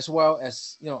 as well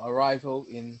as arrival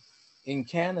in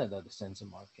Canada, the sensor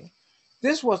marking.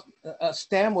 This was a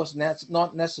stamp was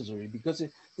not necessary because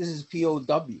this is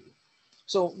POW.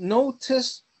 So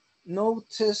notice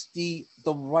the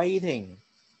writing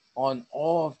on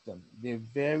all of them. They're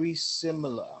very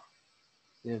similar.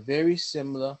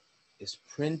 It's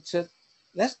printed.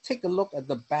 Let's take a look at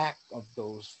the back of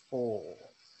those 4.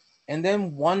 And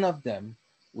then one of them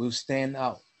will stand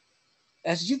out.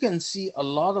 As you can see, a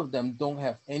lot of them don't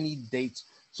have any dates,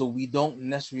 so we don't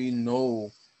necessarily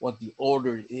know what the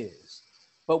order is.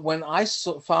 But when I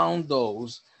found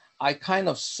those, I kind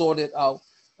of sorted out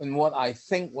in what I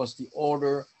think was the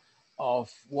order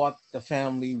of what the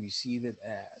family received it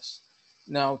as.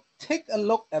 Now, take a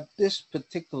look at this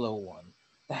particular one.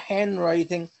 The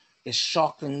handwriting is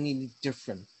shockingly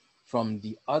different from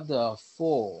the other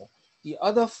 4. The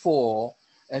other 4,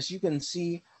 as you can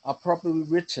see, are probably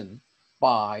written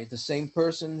by the same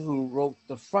person who wrote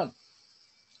the front.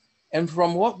 And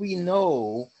from what we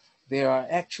know, there are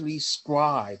actually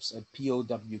scribes at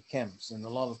POW camps, in a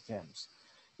lot of camps.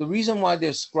 The reason why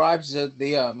they're scribes is that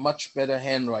they are much better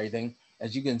handwriting,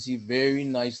 as you can see, very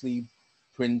nicely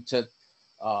printed.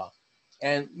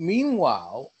 And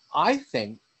meanwhile, I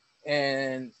think,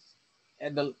 and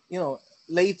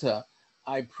later,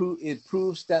 it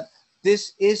proves that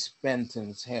this is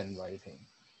Benton's handwriting.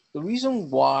 The reason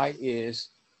why is,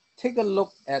 take a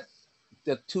look at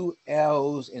the two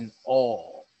L's in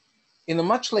all. In a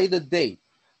much later date,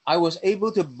 I was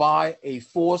able to buy a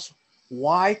Force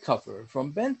Y cover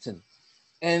from Benton,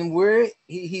 and where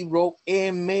he wrote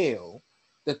airmail,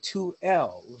 the two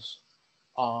L's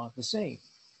are the same.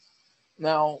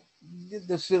 Now,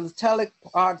 the philatelic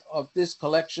part of this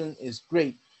collection is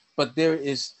great, but there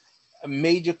is a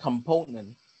major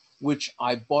component which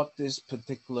I bought this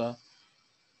particular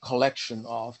collection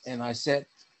of, and I said,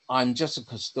 I'm just a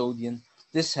custodian.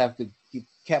 This have to be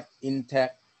kept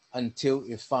intact until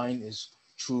it finds its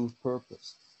true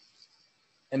purpose.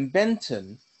 And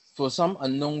Benton, for some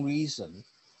unknown reason,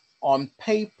 on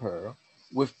paper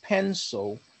with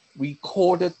pencil,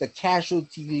 recorded the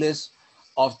casualty list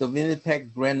of the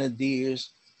Winnipeg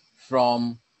Grenadiers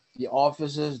from the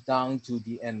officers down to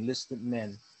the enlisted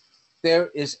men. There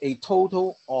is a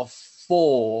total of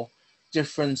 4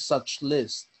 different such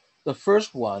lists. The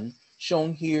first one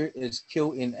shown here is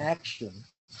killed in action.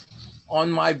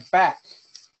 On my back,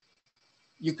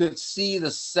 you could see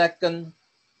the second,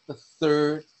 the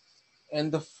third,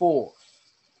 and the fourth.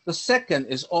 The second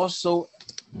is also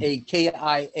a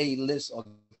KIA list of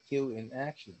killed in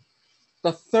action.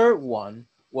 The third one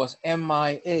was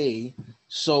MIA,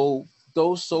 so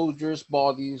those soldiers'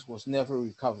 bodies was never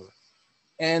recovered.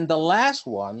 And the last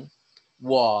one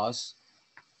was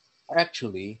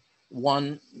actually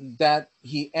one that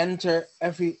he entered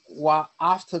every while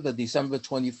after the December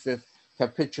 25th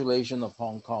capitulation of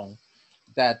Hong Kong,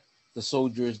 that the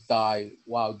soldiers died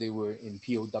while they were in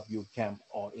POW camp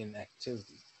or in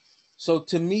activity. So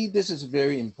to me, this is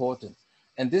very important.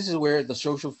 And this is where the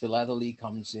social philately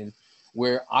comes in,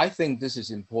 where I think this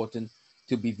is important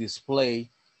to be displayed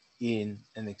in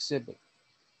an exhibit.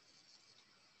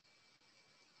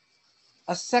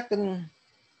 A second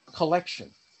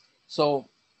collection. So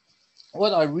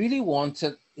what I really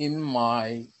wanted in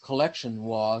my collection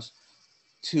was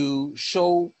to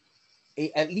show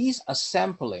at least a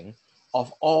sampling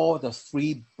of all the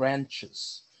 3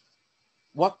 branches.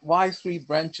 Why 3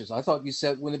 branches? I thought you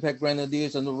said Winnipeg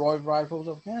Grenadiers and the Royal Rifles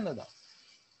of Canada.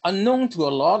 Unknown to a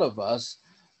lot of us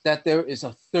that there is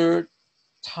a third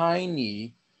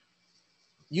tiny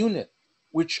unit,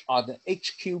 which are the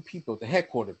HQ people, the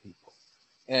headquarter people.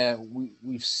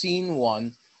 We've seen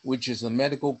one, which is a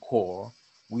medical corps.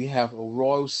 We have a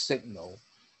Royal Signal.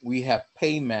 We have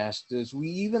paymasters. We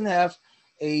even have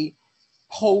a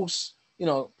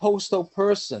postal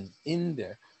person in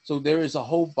there. So there is a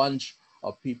whole bunch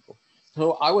of people.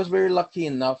 So I was very lucky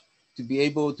enough to be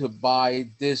able to buy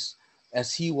this,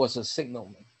 as he was a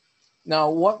signalman. Now,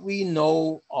 what we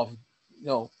know of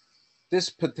this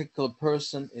particular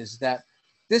person is that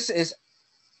this is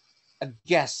a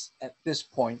guess at this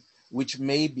point, which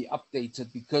may be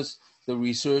updated because the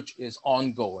research is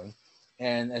ongoing.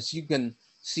 And as you can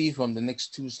see from the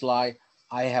next 2 slides,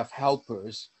 I have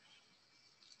helpers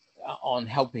on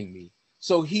helping me.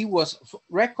 So he was,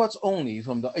 records only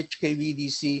from the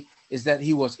HKVDC is that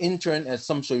he was interned at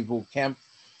some Sui camp,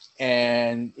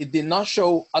 and it did not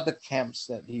show other camps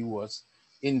that he was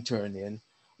interned in,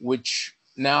 which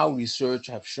now research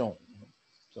have shown.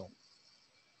 So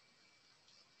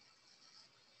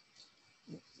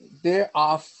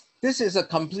this is a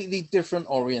completely different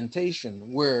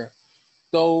orientation where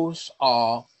those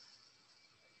are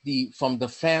from the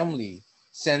family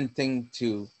sending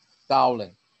to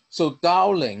Dowling. So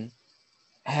Dowling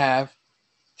have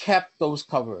kept those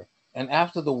cover, and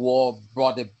after the war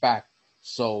brought it back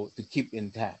so to keep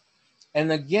intact.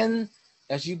 And again,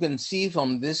 as you can see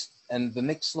from this and the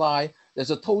next slide,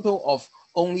 there's a total of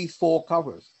only 4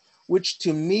 covers, which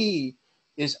to me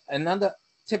is another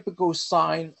typical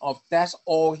sign of that's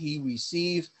all he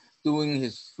received during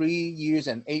his 3 years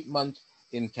and 8 months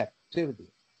in captivity.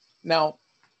 Now,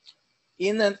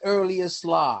 in an earlier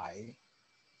slide,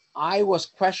 I was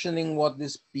questioning what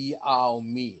this BR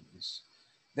means.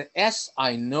 The S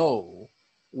I know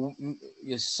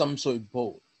is some sort of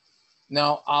boat.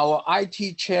 Now, our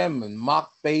IT chairman, Mark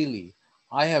Bailey,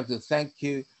 I have to thank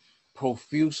you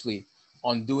profusely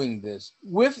on doing this.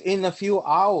 Within a few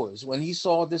hours, when he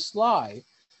saw this slide,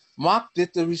 Mark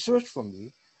did the research for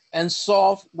me, and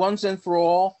solve once and for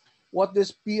all what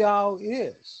this BR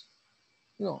is.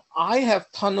 You know, I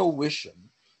have tunnel vision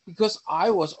because I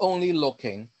was only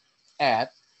looking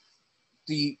at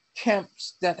the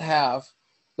camps that have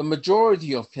the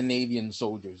majority of Canadian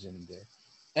soldiers in there.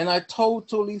 And I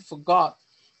totally forgot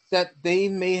that they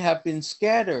may have been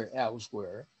scattered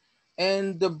elsewhere.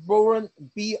 And the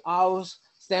BRs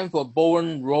stand for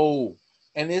Bowen Road,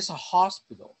 and it's a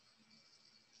hospital.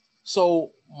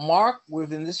 So mark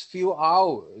within this few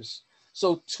hours.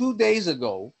 So 2 days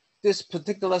ago, this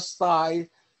particular slide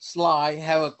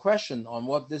have a question on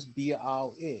what this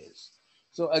BR is.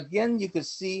 So again, you could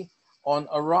see on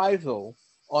arrival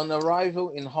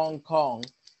in Hong Kong,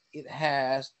 it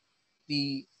has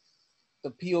the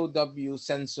POW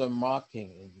sensor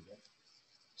marking in there.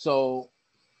 So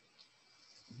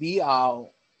BR,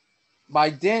 by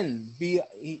then,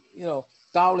 you know,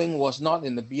 Dowling was not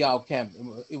in the BR camp.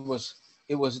 He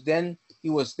was then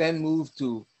moved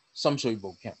to Sam Shui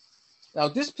Po camp. Now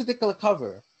this particular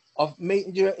cover of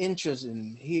major interest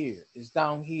in here is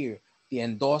down here, the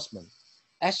endorsement,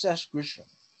 SS Grisham.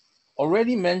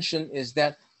 Already mentioned is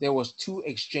that there was 2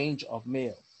 exchange of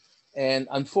mail. And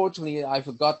unfortunately, I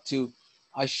forgot to,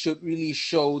 I should really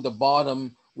show the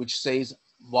bottom, which says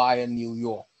via New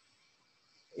York.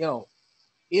 You know,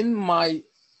 in my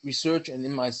research and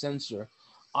in my censor,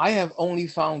 I have only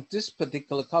found this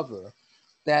particular cover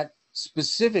that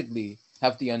specifically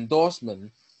have the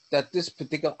endorsement that this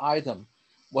particular item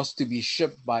was to be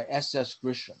shipped by SS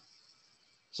Grisham.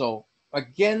 So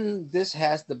again, this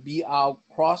has the BR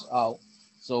crossed out.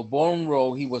 So Bowen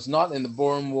Road, he was not in the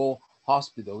Bowen Road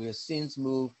Hospital. He has since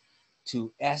moved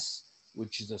to S,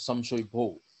 which is the Sam Shui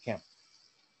Po camp.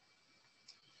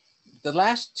 The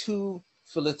last 2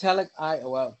 philatelic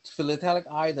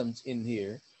items in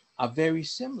here are very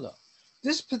similar.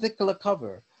 This particular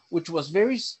cover, which was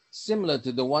very similar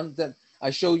to the one that I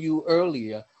showed you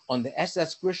earlier on the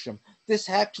SS Grisham, this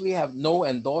actually have no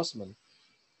endorsement.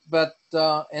 But,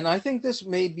 and I think this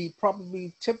may be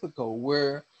probably typical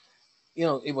where, you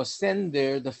know, it was sent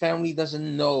there, the family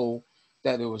doesn't know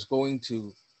that it was going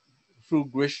to through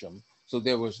Grisham, so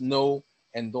there was no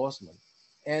endorsement.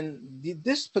 And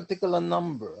this particular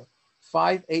number,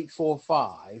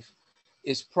 5845,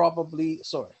 is probably,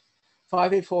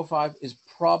 5845 is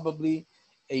probably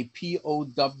a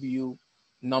POW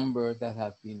number that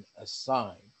have been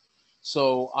assigned.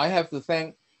 So I have to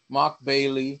thank Mark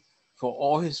Bailey for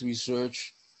all his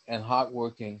research and hard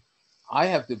working. I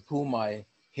have to pull my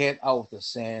head out of the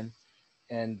sand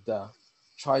and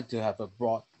try to have a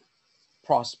broad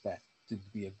prospect to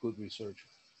be a good researcher.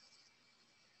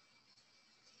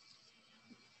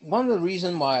 One of the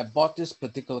reasons why I bought this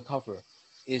particular cover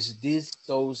is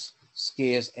those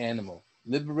scarce animal,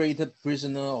 liberated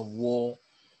prisoner of war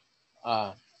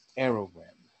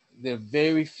aerogram. There are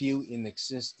very few in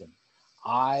existence.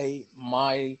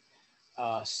 My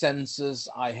census,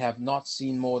 I have not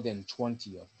seen more than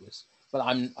 20 of this, but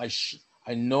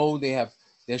I know there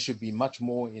should be much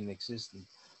more in existence.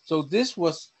 So this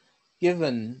was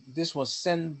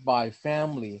sent by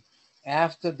family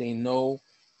after they know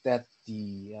that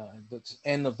the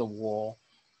end of the war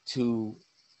to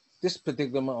this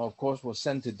particular one, of course, was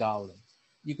sent to Dowling.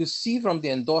 You could see from the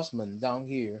endorsement down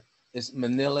here is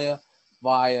Manila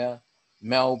via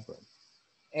Melbourne.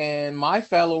 And my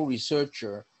fellow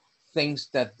researcher thinks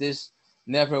that this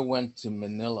never went to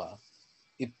Manila.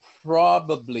 It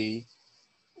probably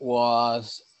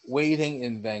was waiting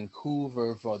in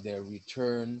Vancouver for their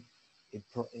return.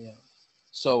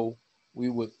 So we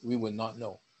would not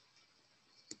know.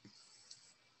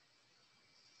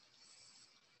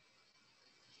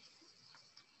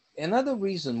 Another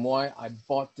reason why I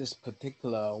bought this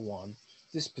particular one,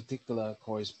 this particular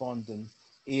correspondent,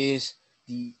 is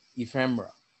the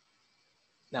ephemera.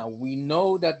 Now we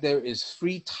know that there is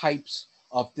 3 types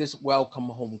of this welcome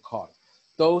home card.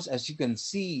 Those, as you can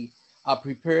see, are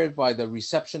prepared by the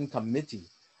reception committee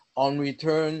on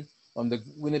return from the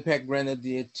Winnipeg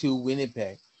Grenadier to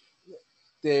Winnipeg.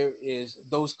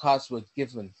 Those cards were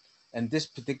given, and this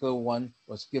particular one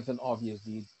was given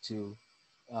obviously to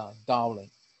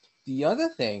Dowling. The other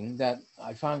thing that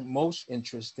I found most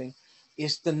interesting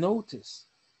is the notice.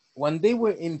 When they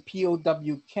were in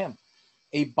POW camp,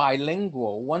 a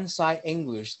bilingual, one side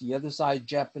English, the other side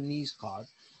Japanese card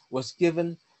was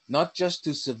given not just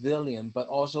to civilian, but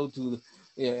also to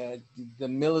the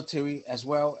military as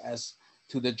well as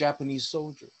to the Japanese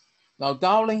soldier. Now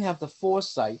Dowling have the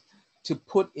foresight to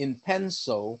put in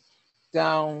pencil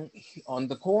down on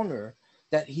the corner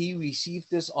that he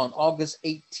received this on August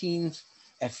 18th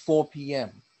at 4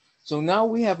 p.m. So now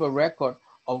we have a record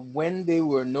of when they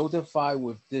were notified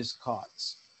with these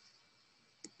cards.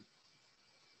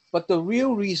 But the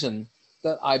real reason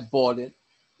that I bought it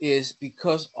is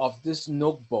because of this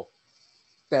notebook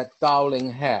that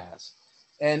Dowling has.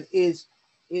 And it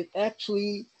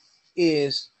actually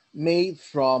is made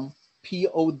from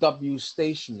POW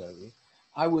stationery.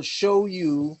 I will show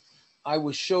you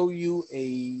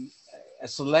a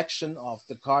selection of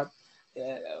the card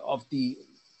of the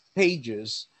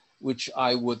pages, which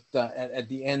I would at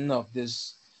the end of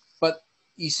this. But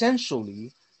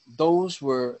essentially,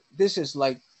 this is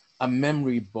like a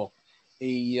memory book,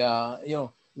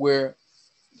 where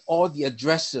all the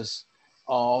addresses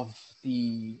of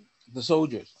the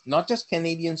soldiers, not just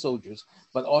Canadian soldiers,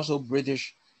 but also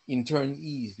British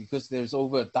internees, because there's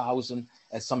over 1,000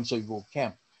 at some Soi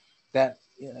camp. That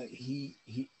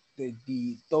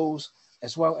those,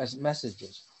 as well as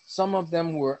messages. Some of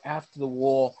them were after the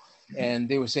war, and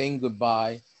they were saying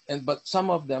goodbye, but some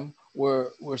of them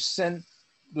were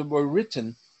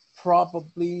written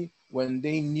probably when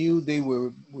they knew they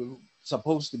were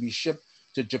supposed to be shipped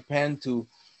to Japan to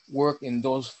work in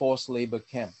those forced labor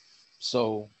camps.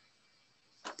 So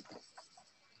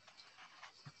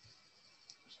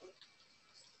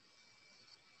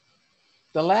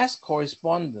the last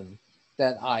correspondent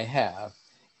that I have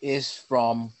is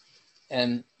from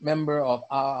a member of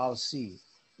RRC.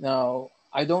 Now,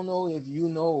 I don't know if you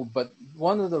know, but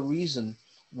one of the reasons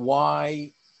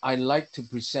why I like to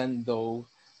present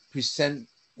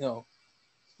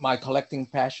my collecting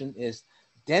passion is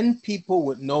then people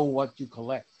would know what you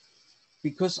collect.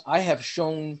 Because I have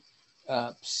shown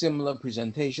similar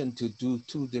presentation to do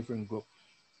two different groups.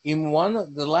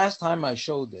 The last time I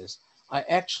showed this, I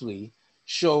actually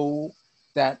show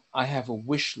that I have a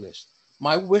wish list.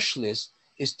 My wish list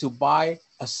is to buy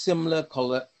a similar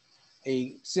collection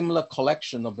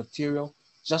of material,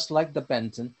 just like the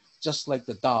Benton, just like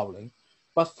the Dowling,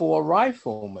 but for a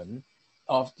rifleman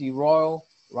of the Royal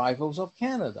Rifles of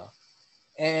Canada.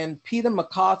 And Peter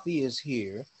McCarthy is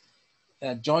here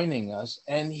joining us,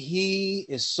 and he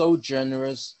is so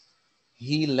generous.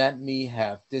 He let me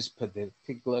have this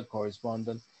particular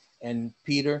correspondent. And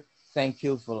Peter, thank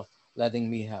you for letting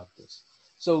me have this.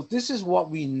 So this is what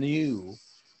we know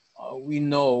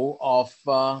of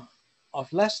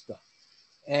Lester.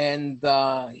 And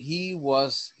he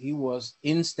was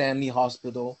in Stanley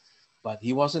Hospital, but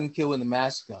he wasn't killed in the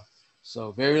massacre.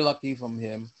 So very lucky from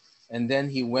him. And then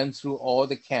he went through all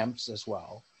the camps as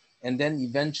well. And then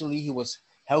eventually he was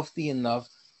healthy enough.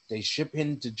 They shipped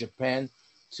him to Japan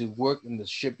to work in the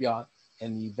shipyard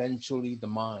and eventually the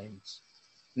mines.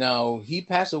 Now, he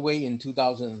passed away in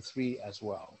 2003 as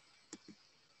well.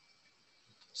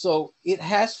 So it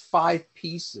has 5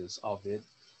 pieces of it,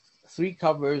 3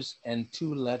 covers and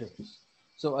 2 letters.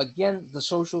 So again, the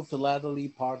social philately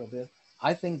part of it,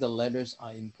 I think the letters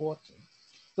are important.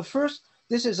 The first,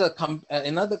 this is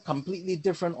another completely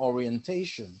different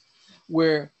orientation,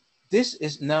 where this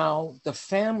is now the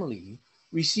family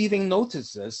receiving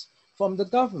notices from the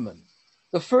government.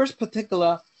 The first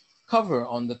particular cover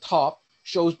on the top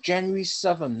shows January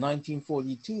 7,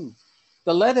 1942.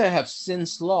 The letter have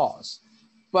since lost,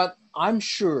 but I'm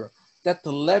sure that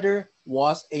the letter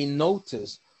was a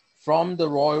notice from the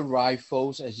Royal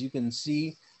Rifles, as you can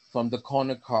see from the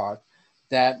corner card,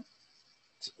 that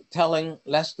telling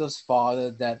Lester's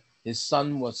father that his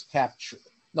son was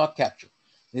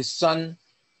his son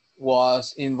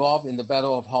was involved in the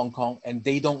Battle of Hong Kong, and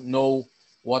they don't know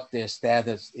what their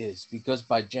status is, because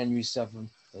by January 7th,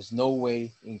 there's no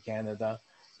way in Canada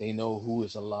they know who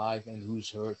is alive and who's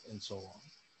hurt and so on.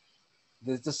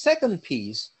 The second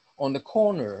piece on the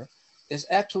corner is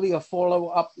actually a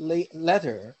follow-up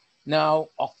letter, now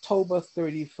October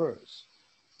 31st.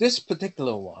 This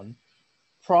particular one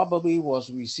probably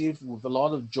was received with a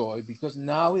lot of joy, because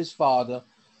now his father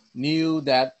knew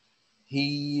that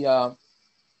he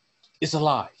is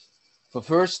alive. For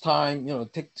first time,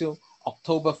 take till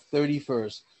October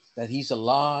 31st that he's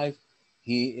alive.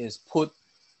 He is put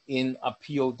in a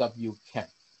POW camp.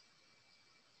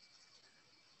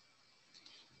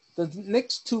 The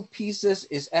next 2 pieces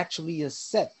is actually a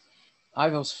set.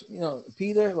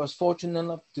 Peter was fortunate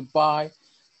enough to buy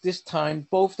this time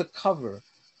both the cover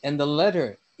and the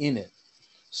letter in it.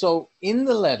 So in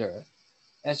the letter,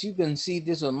 as you can see,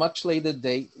 this is a much later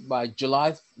date. By July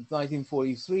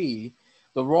 1943,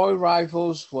 the Royal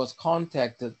Rifles was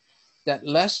contacted that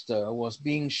Lester was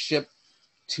being shipped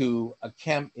to a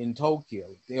camp in Tokyo.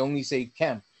 They only say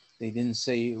camp. They didn't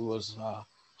say it was a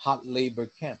hard labor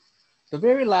camp. The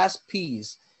very last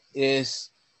piece is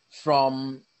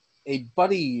from a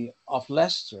buddy of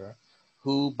Lester,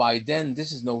 who by then,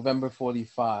 this is November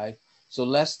 45, so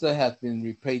Lester had been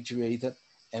repatriated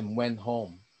and went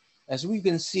home. As we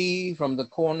can see from the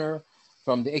corner,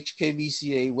 from the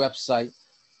HKVCA website,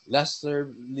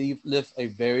 Lester lived a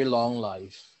very long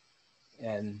life.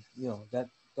 And, you know, that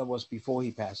was before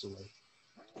he passed away.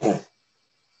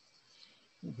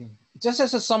 Okay. Just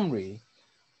as a summary,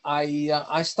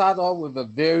 I start off with a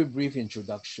very brief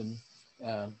introduction.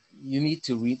 You need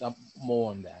to read up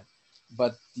more on that.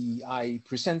 But I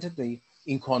presented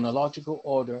in chronological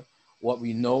order what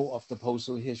we know of the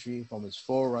postal history from its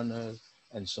forerunners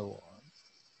and so on.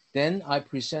 Then I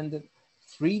presented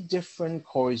 3 different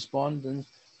correspondents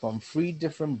from 3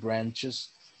 different branches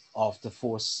of the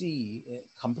 4C,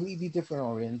 completely different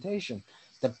orientation.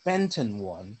 The Benton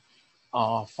one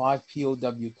are 5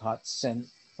 POW cards sent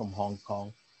from Hong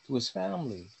Kong to his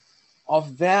family. Of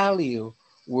value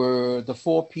were the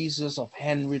 4 pieces of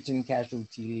handwritten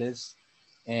casualty lists,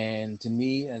 and to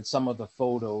me, and some of the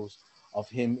photos of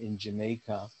him in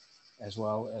Jamaica, as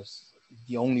well as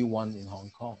the only one in Hong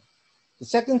Kong. The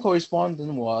second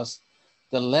correspondent was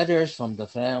the letters from the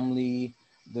family,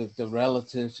 the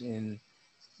relatives in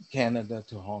Canada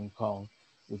to Hong Kong,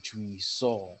 which we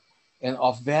saw. And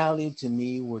of value to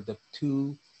me were the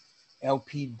 2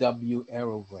 LPW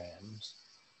aerograms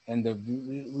and the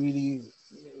really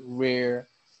rare,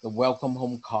 the welcome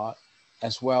home card,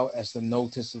 as well as the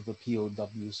notice of the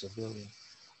POW civilian.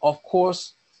 Of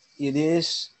course, it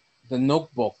is the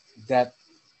notebook that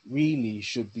really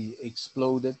should be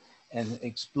exploded and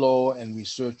explore and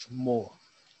research more.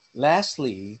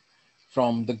 Lastly,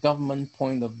 from the government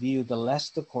point of view, the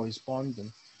Lester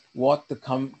correspondent, what the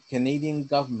Canadian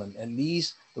government, at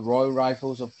least the Royal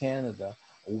Rifles of Canada,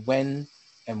 when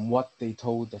and what they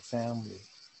told the family.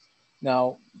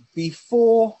 Now,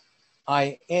 before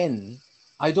I end,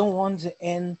 I don't want to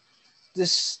end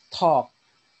this talk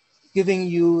giving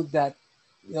you that,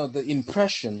 you know, the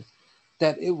impression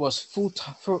that it was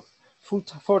fertile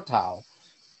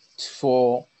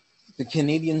for the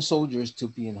Canadian soldiers to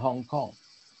be in Hong Kong.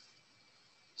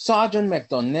 Sergeant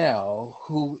McDonnell,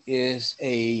 who is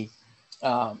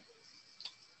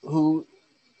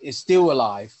still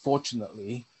alive,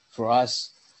 fortunately for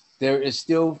us, there is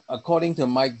still, according to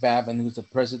Mike Babin, who's the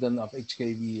president of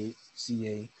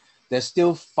HKVCA, there's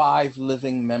still 5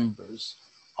 living members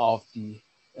of the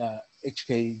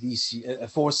HKVC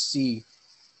 4C.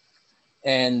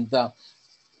 And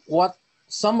what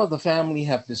some of the family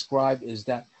have described is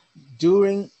that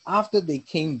after they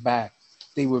came back,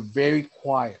 they were very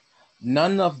quiet.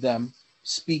 None of them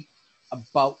speak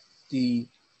about the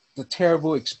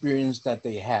terrible experience that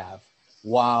they have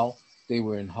while they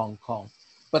were in Hong Kong.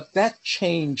 But that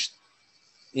changed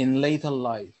in later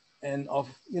life. And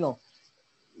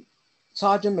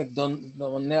Sergeant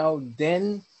McDonnell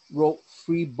then wrote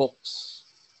 3 books,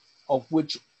 of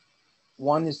which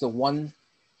one is the One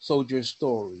Soldier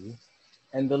Story,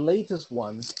 and the latest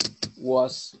one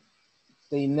was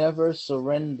They Never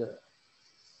Surrender.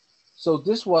 So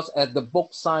this was at the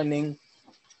book signing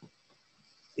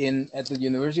at the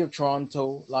University of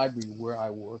Toronto Library where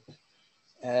I work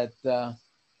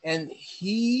and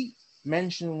he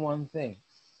mentioned one thing,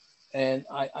 and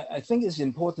I think it's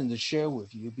important to share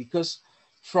with you, because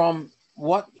from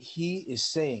what he is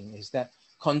saying is that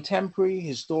contemporary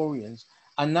historians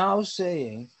are now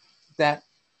saying that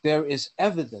there is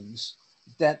evidence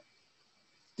that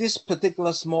this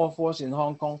particular small force in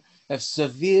Hong Kong have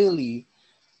severely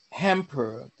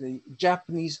hampered the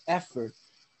Japanese effort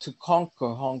to conquer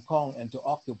Hong Kong and to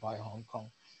occupy Hong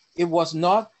Kong. It was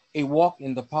not a walk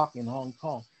in the park in Hong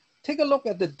Kong. Take a look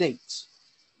at the dates.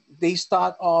 They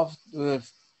start off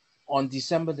on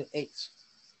December the 8th.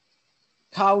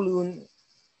 Kowloon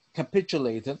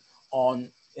capitulated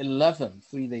on 11th,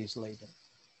 3 days later.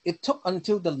 It took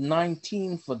until the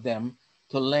 19th for them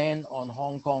to land on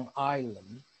Hong Kong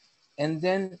Island. And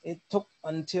then it took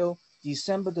until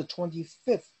December the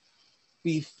 25th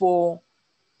before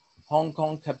Hong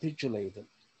Kong capitulated.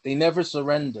 They never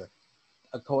surrendered,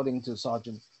 according to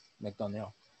Sergeant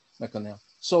McDonnell.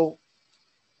 So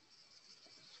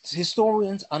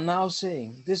historians are now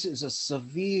saying this is a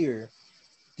severe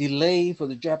delay for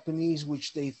the Japanese,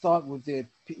 which they thought with their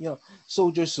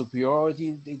soldier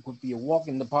superiority, they could be a walk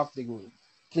in the park, they would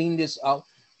clean this out,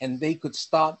 and they could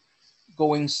start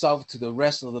going south to the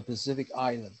rest of the Pacific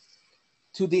Island.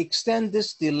 To the extent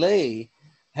this delay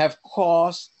have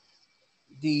caused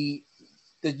the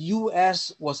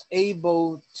US was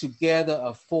able to gather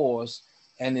a force,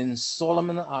 and in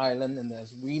Solomon Island, and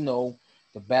as we know,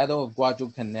 the Battle of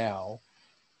Guadalcanal,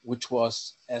 which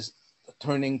was as a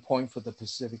turning point for the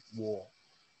Pacific War.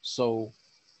 So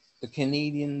the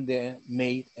Canadian there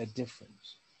made a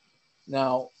difference.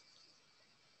 Now,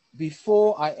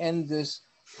 before I end this,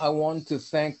 I want to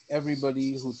thank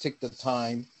everybody who took the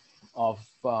time of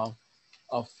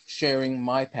of sharing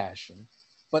my passion,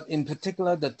 but in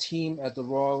particular, the team at the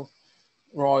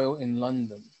Royal in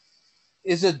London.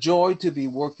 It's a joy to be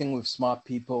working with smart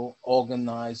people,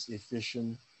 organized,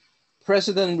 efficient.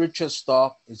 President Richard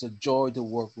Stock, it's a joy to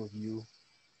work with you.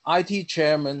 IT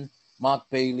Chairman Mark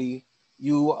Bailey,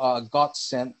 you are a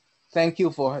godsend. Thank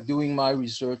you for doing my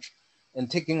research and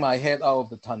taking my head out of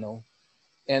the tunnel.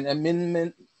 And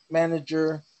Admin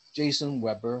Manager Jason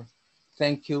Weber,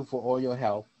 thank you for all your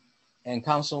help. And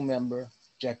Council Member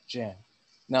Jack Jan.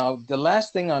 Now, the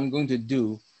last thing I'm going to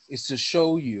do is to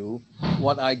show you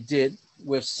what I did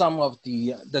with some of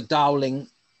the Dowling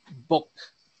book.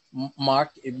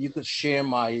 Mark, if you could share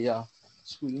my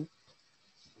screen.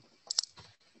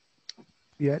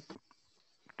 Yeah,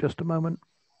 just a moment.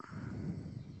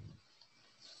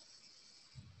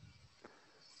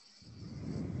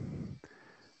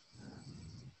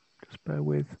 Just bear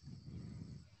with.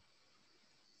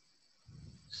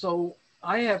 So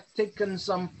I have taken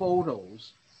some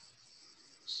photos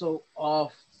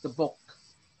of the book,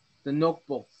 the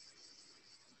notebook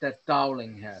that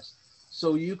Dowling has.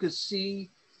 So you could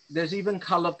see there's even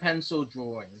color pencil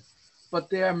drawing, but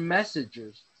there are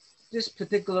messages. This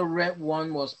particular red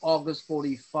one was August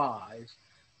 45,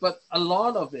 but a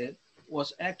lot of it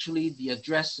was actually the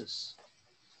addresses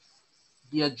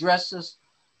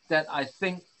that I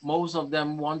think most of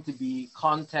them want to be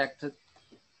contacted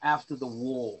after the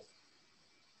war.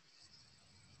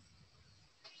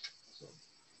 So,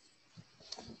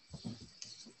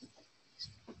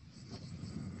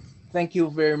 thank you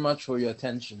very much for your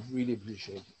attention. Really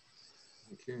appreciate it.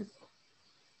 Thank you.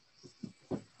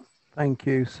 Thank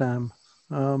you, Sam.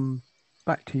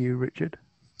 Back to you, Richard.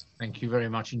 Thank you very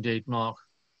much indeed, Mark.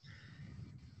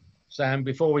 Sam,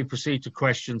 before we proceed to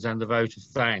questions and the vote of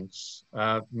thanks,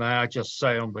 may I just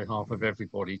say on behalf of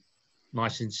everybody, my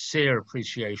sincere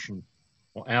appreciation,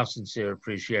 or our sincere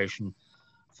appreciation,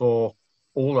 for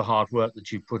all the hard work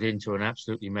that you put into an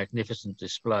absolutely magnificent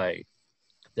display.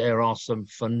 There are some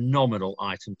phenomenal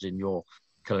items in your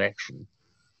collection.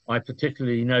 I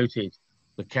particularly noted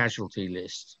the casualty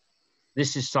list.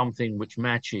 This is something which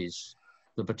matches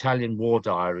the battalion war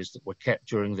diaries that were kept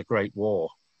during the Great War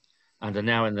and are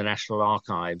now in the National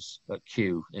Archives at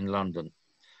Kew in London,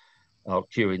 or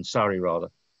Kew in Surrey rather.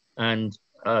 And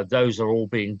those are all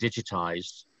being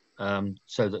digitized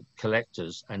so that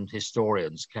collectors and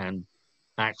historians can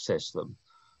access them.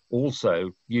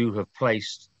 Also, you have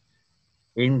placed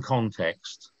in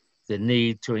context the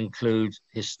need to include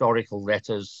historical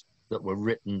letters that were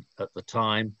written at the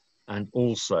time, and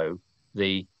also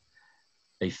the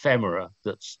ephemera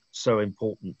that's so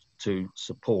important to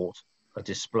support a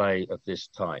display of this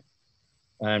type.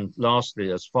 And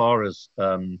lastly, as far as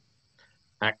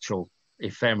actual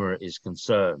ephemera is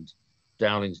concerned,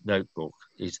 Dowling's notebook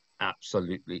is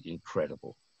absolutely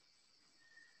incredible.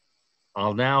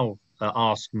 I'll now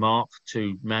ask Mark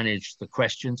to manage the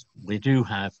questions. We do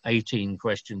have 18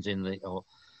 questions in the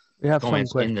We have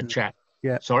comments some questions in the chat.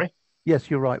 Yeah. Sorry?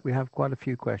 Yes, you're right. We have quite a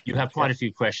few questions. You have quite a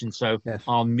few questions, so yes.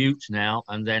 I'll mute now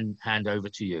and then hand over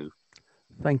to you.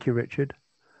 Thank you, Richard.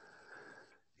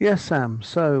 Yes, Sam.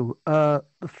 So the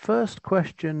first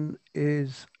question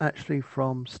is actually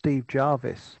from Steve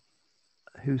Jarvis,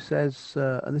 who says,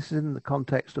 and this is in the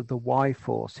context of the Y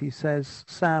Force, he says,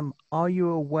 Sam, are you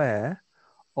aware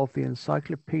of the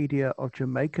Encyclopedia of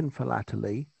Jamaican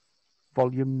Philately,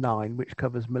 Volume 9, which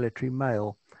covers military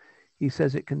mail? He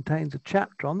says it contains a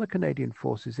chapter on the Canadian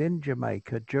forces in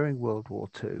Jamaica during World War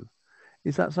II.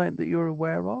 Is that something that you're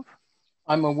aware of?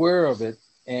 I'm aware of it,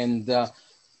 and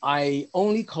I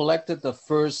only collected the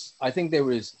first, I think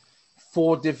there is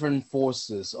 4 different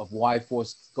forces of Y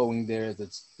Force going there at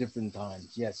different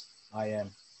times. Yes, I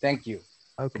am. Thank you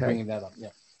for bringing that up. Yeah.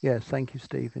 Yes, thank you,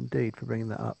 Steve, indeed, for bringing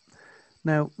that up.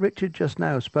 Now, Richard just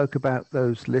now spoke about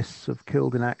those lists of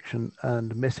killed in action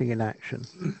and missing in action.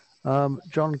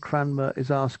 John Cranmer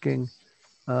is asking,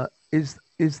 is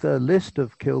the list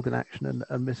of killed in action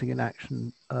and missing in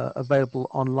action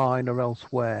available online or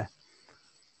elsewhere?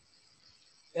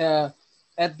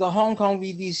 At the Hong Kong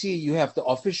VDC, you have the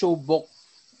official book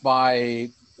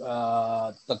by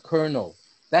the Colonel.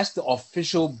 That's the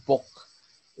official book.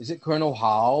 Is it Colonel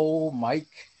Howe?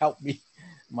 Mike, help me,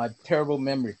 my terrible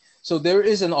memory. So there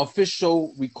is an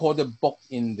official recorded book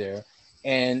in there,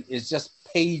 and it's just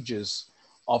pages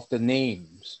of the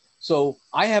names. So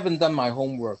I haven't done my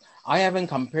homework. I haven't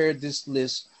compared this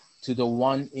list to the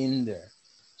one in there.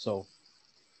 So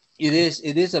it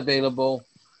is available.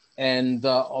 And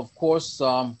of course,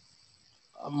 Mark,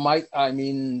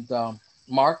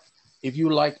 if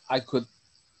you like, I could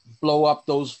blow up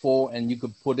those 4 and you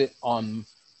could put it on,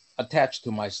 attached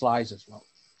to my slides as well.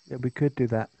 Yeah, we could do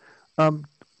that.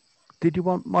 Did you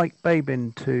want Mike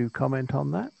Babin to comment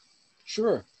on that?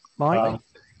 Sure. Mike?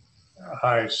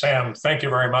 Hi, Sam. Thank you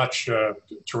very much.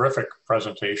 Terrific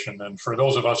presentation. And for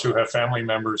those of us who have family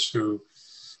members who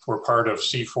were part of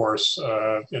C-Force,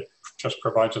 it just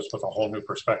provides us with a whole new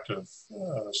perspective.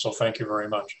 So thank you very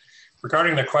much.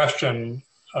 Regarding the question,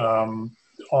 on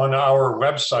our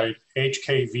website,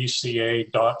 hkvca.ca,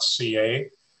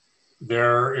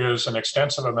 there is an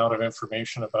extensive amount of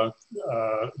information about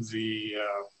the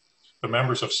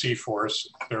members of C-Force.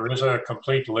 There is a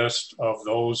complete list of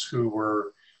those who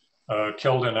were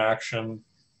killed in action,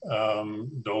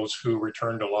 those who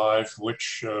returned alive,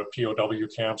 which POW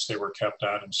camps they were kept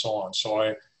at, and so on. So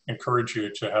I encourage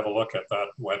you to have a look at that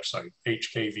website,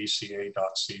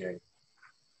 hkvca.ca.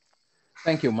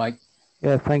 Thank you, Mike.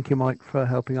 Yeah, thank you, Mike, for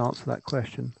helping answer that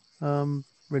question.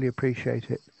 Really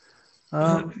appreciate it.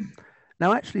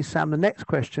 Now, actually, Sam, the next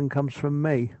question comes from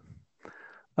me.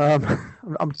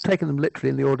 I'm taking them literally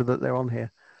in the order that they're on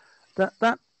here.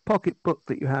 That pocket book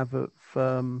that you have of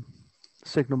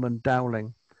Signalman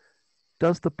Dowling,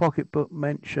 does the pocket book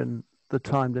mention the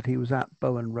time that he was at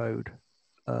Bowen Road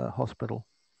Hospital?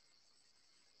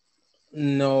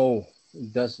 No,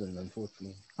 it doesn't,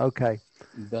 unfortunately. Okay.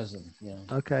 It doesn't, yeah.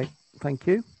 Okay, thank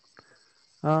you.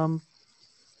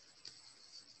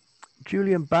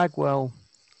 Julian Bagwell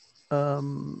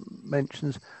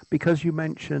mentions, because you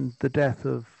mentioned the death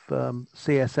of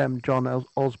CSM John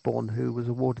Osborne, who was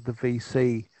awarded the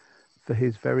VC for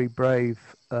his very brave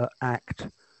act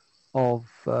of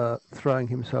throwing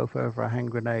himself over a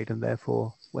hand grenade, and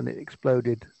therefore when it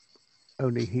exploded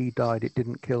only he died, it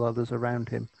didn't kill others around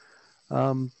him.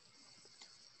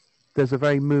 There's a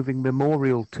very moving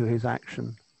memorial to his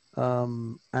action,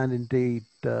 and indeed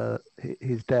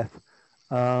his death,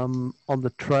 on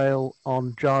the trail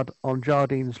on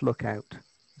Jardine's Lookout,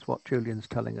 is what Julian's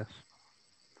telling us.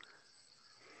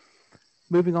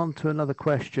 Moving on to another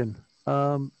question.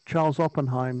 Charles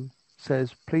Oppenheim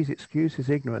says, please excuse his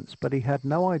ignorance, but he had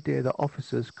no idea that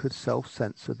officers could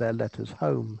self-censor their letters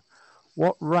home.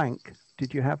 What rank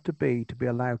did you have to be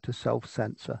allowed to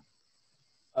self-censor?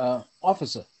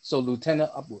 Officer, so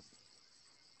lieutenant upward.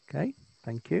 Okay,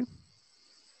 thank you.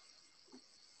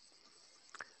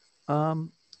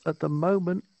 At the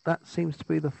moment, that seems to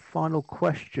be the final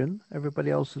question. Everybody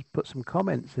else has put some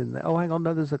comments in there. Oh, hang on,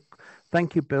 no, there's a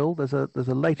thank you, Bill. There's a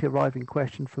late arriving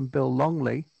question from Bill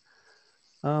Longley.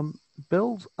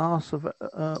 Bill's asked of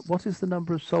what is the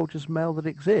number of soldiers male that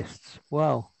exists?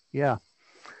 Well, yeah.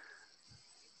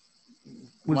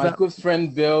 My good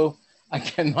friend Bill, I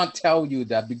cannot tell you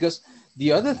that, because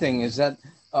the other thing is that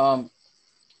a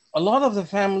lot of the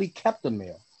family kept the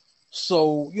male.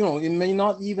 So, you know, it may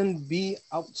not even be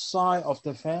outside of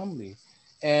the family.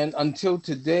 And until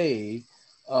today,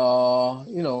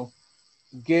 you know,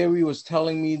 Gary was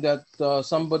telling me that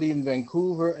somebody in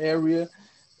Vancouver area,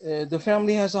 the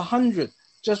family has 100,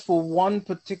 just for one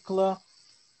particular,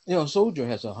 you know, soldier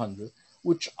has 100,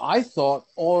 which I thought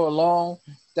all along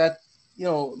that, you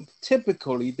know,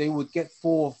 typically they would get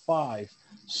 4 or 5.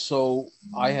 So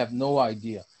I have no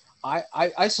idea.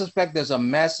 I suspect there's a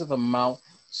massive amount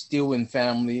still in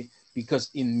family because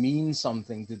it means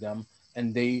something to them,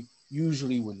 and they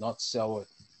usually would not sell it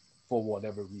for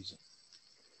whatever reason.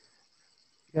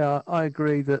 Yeah, I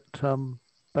agree that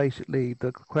basically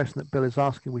the question that Bill is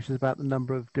asking, which is about the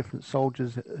number of different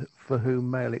soldiers for whom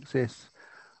male exists,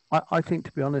 I think,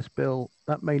 to be honest, Bill,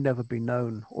 that may never be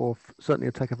known, or certainly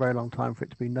it'll take a very long time for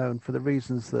it to be known for the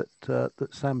reasons that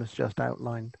that Sam has just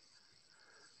outlined.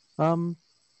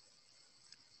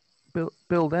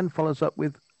 Bill then follows up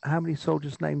with, how many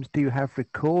soldiers' names do you have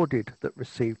recorded that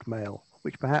received mail?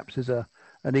 Which perhaps is an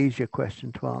easier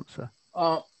question to answer.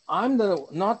 I'm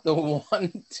not the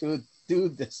one to do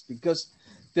this, because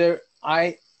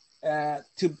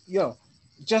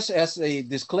just as a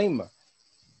disclaimer,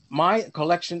 my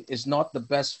collection is not the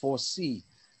best for C.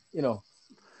 You know,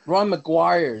 Ron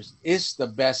McGuire's is the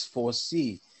best for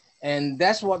C, and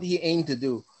that's what he aimed to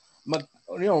do. You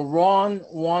know, Ron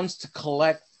wants to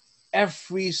collect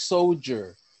every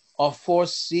soldier of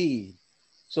Force C,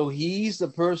 so he's the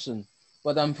person.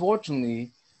 But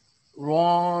unfortunately,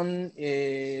 Ron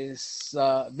is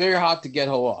very hard to get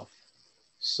hold of,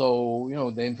 so you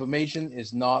know the information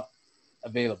is not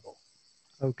available.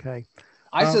 Okay.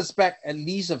 I suspect at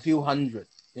least a few hundred,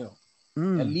 you know,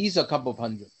 at least a couple of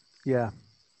hundred. Yeah,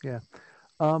 yeah.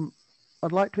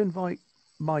 I'd like to invite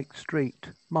Mike Street.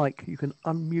 Mike, you can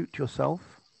unmute yourself.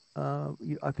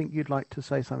 I think you'd like to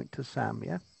say something to Sam,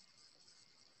 yeah?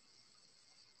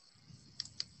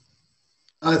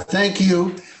 Thank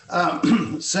you.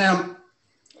 Sam,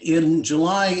 in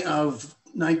July of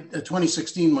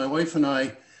 2016, my wife and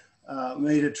I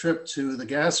made a trip to the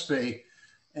Gaspé,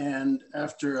 and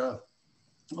after a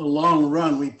long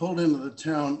run, we pulled into the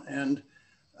town and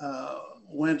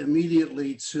went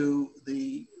immediately to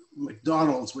the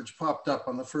McDonald's, which popped up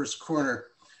on the first corner,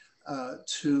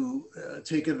 to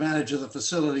take advantage of the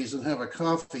facilities and have a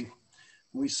coffee.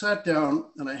 We sat down,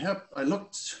 and I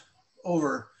looked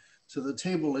over to the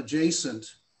table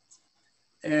adjacent,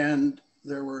 and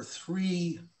there were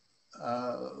three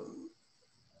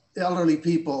elderly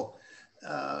people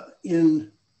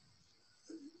in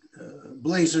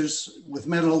blazers with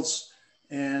medals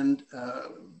and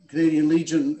Canadian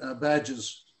Legion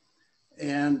badges.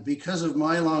 And because of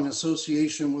my long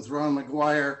association with Ron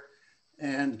McGuire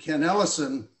and Ken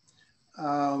Ellison,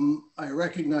 I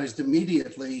recognized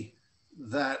immediately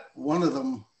that one of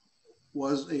them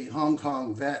was a Hong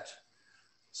Kong vet.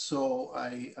 So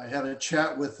I had a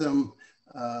chat with them.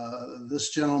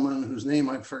 This gentleman, whose name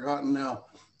I've forgotten now,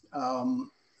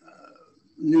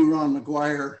 knew Ron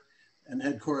McGuire and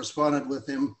had corresponded with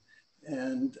him.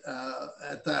 And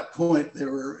at that point,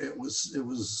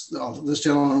 this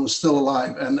gentleman was still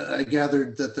alive, and I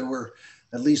gathered that there were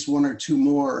at least one or two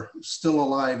more still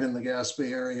alive in the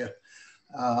Gaspé area.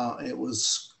 It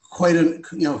was quite an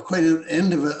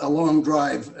end of a long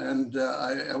drive, and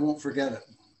I won't forget it.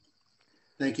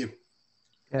 Thank you.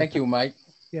 Yeah, thank you, Mike.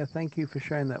 Yeah, thank you for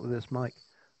sharing that with us, Mike.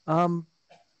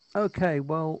 Okay,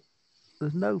 well,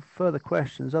 there's no further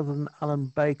questions other than Alan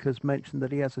Baker's mentioned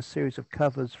that he has a series of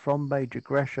covers from Major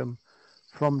Gresham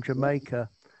from Jamaica.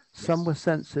 Some were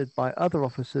censored by other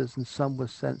officers and some were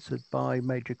censored by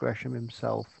Major Gresham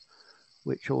himself,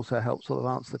 which also helps sort of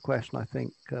answer the question, I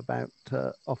think, about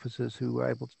officers who were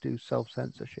able to do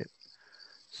self-censorship.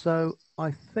 So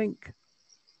I think,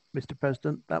 Mr.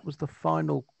 President, that was the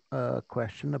final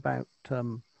question about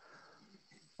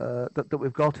that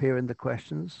we've got here in the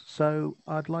questions. So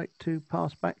I'd like to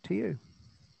pass back to you.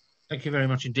 Thank you very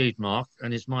much indeed, Mark.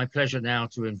 And it's my pleasure now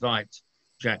to invite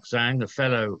Jack Zhang, a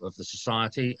fellow of the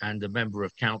Society and a member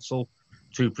of Council,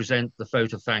 to present the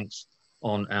vote of thanks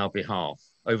on our behalf.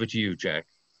 Over to you, Jack.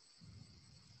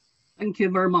 Thank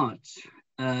you very much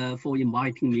for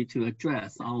inviting me to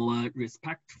address our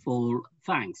respectful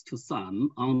thanks to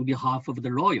Sam on behalf of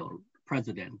the Royal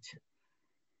President.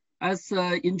 As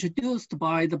introduced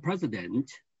by the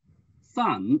President,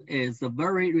 Sam is a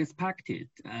very respected,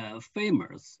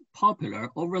 famous,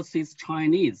 popular overseas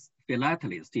Chinese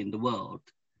philatelist in the world.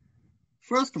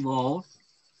 First of all,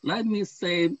 let me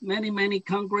say many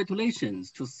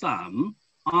congratulations to Sam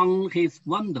on his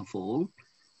wonderful,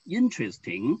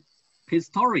 interesting,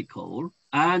 historical,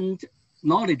 and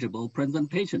knowledgeable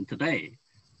presentation today.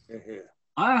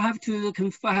 I have to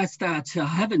confess that I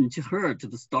haven't heard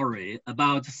the story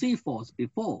about C-Force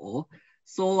before,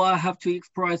 so I have to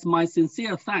express my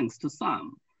sincere thanks to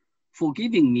Sam for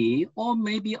giving me, or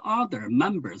maybe other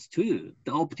members too,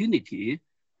 the opportunity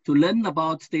to learn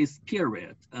about this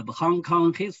period of Hong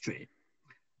Kong history.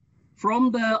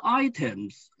 From the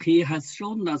items he has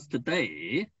shown us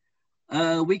today,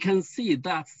 we can see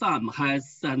that Sam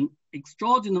has an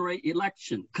extraordinary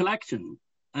collection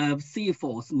of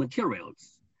C-Force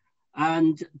materials.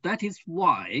 And that is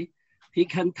why he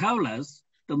can tell us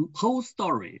the whole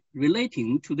story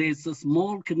relating to this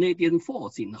small Canadian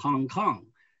force in Hong Kong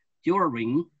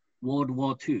during World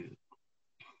War II.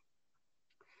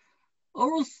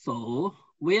 Also,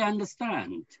 we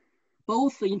understand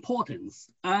both the importance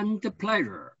and the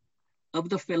pleasure of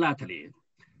the philately.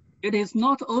 It is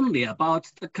not only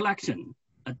about the collection,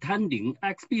 attending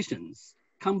exhibitions,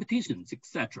 competitions,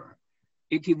 etc.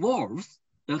 It involves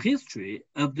the history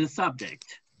of the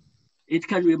subject. It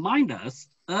can remind us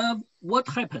of what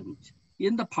happened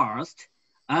in the past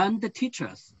and teach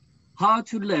us how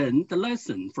to learn the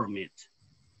lesson from it.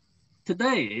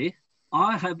 Today,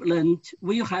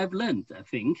 we have learned, I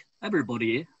think,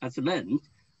 everybody has learned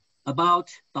about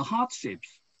the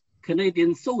hardships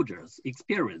Canadian soldiers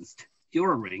experienced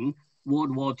during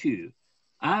World War II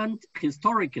and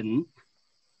historical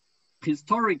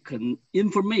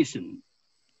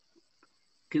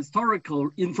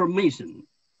information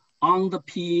on the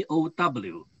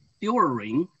POW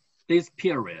during this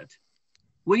period,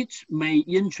 which may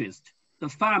interest the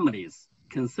families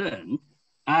concerned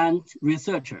and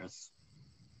researchers.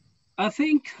 I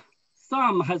think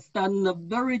Sam has done a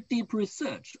very deep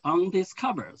research on these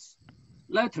covers,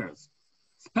 letters,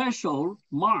 special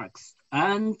marks,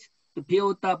 and the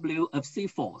POW of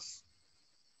C-Force.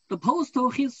 The postal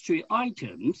history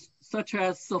items, such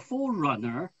as the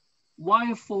forerunner,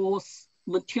 wire force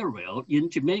material in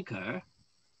Jamaica,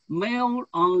 mail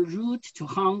en route to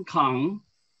Hong Kong,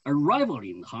 arrival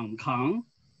in Hong Kong,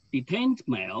 detained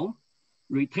male,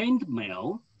 retained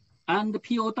male, and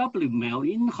POW male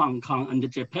in Hong Kong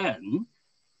and Japan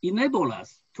enable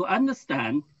us to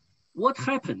understand what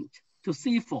happened to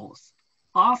C-Force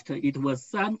after it was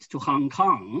sent to Hong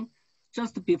Kong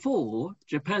just before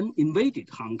Japan invaded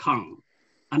Hong Kong,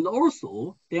 and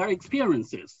also their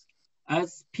experiences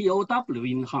as POW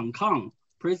in Hong Kong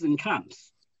prison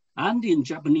camps and in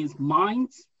Japanese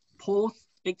mines, ports,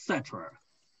 etc.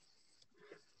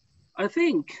 I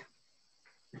think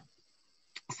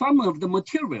some of the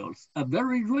materials are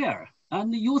very rare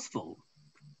and useful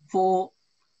for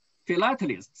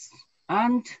philatelists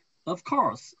and, of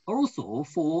course, also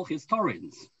for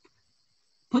historians,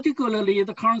 particularly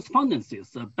the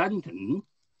correspondences of Benton,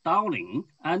 Dowling,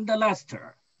 and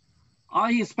Lester.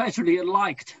 I especially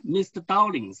liked Mr.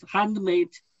 Dowling's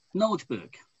handmade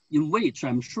notebook, in which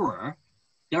I'm sure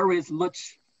there is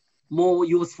much more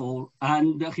useful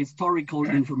and historical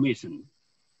information.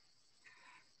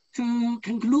 To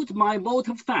conclude my vote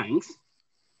of thanks,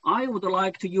 I would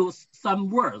like to use some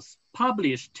words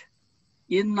published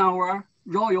in our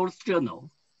Royals Journal,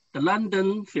 the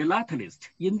London Philatelist,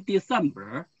 in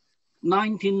December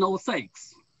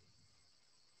 1906.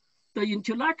 The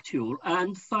intellectual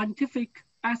and scientific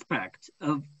aspect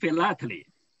of philately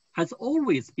has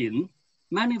always been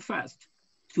manifest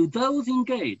to those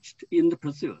engaged in the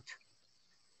pursuit.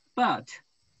 But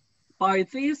by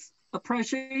these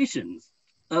appreciations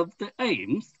of the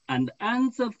aims and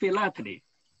ends of philately,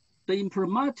 the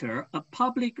imprimatur of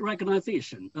public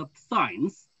recognition of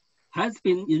science has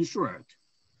been ensured,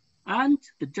 and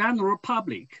the general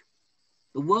public,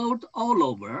 the world all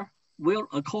over, will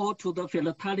accord to the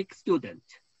philatelic student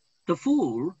the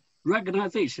full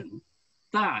recognition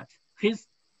that his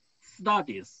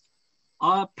studies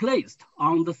are placed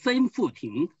on the same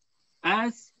footing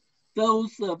as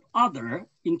those of other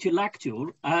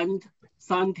intellectual and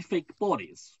scientific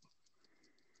bodies.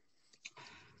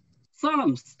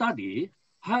 Some study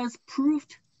has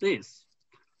proved this.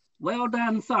 Well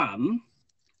done, Sam.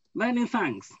 Many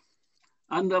thanks.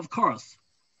 And of course,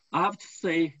 I have to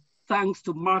say thanks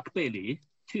to Mark Bailey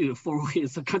too for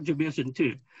his contribution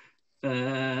too.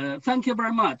 Thank you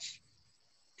very much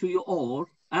to you all,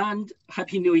 and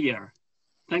Happy New Year.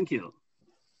 Thank you.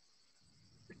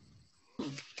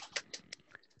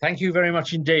 Thank you very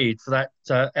much indeed for that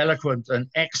eloquent and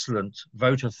excellent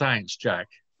vote of thanks, Jack.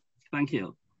 Thank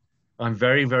you. I'm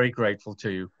very, very grateful to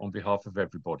you on behalf of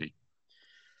everybody.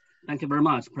 Thank you very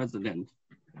much, President.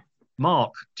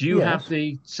 Mark, do you Yes. have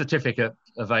the certificate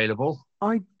available?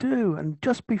 I do, and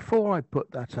just before I put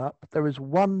that up, there is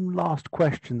one last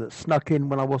question that snuck in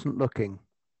when I wasn't looking.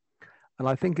 And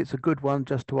I think it's a good one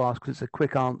just to ask, because it's a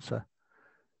quick answer.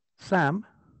 Sam?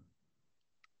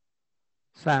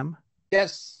 Sam?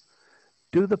 Yes.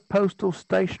 Do the postal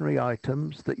stationery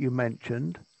items that you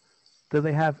mentioned, do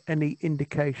they have any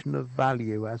indication of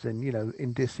value, as in, you know,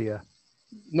 indicia?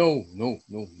 No.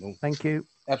 Thank you.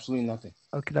 Absolutely nothing.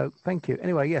 Okay, no, thank you.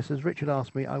 Anyway, yes, as Richard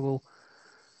asked me, I will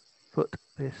put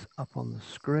this up on the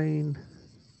screen.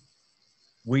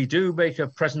 We do make a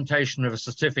presentation of a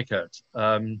certificate.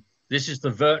 This is the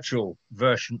virtual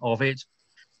version of it.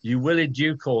 You will, in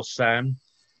due course, Sam,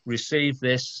 receive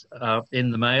this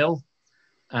in the mail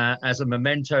as a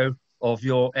memento of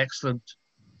your excellent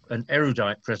and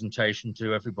erudite presentation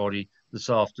to everybody this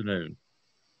afternoon.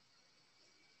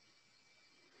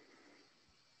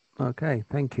 Okay,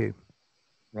 thank you.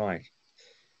 Right.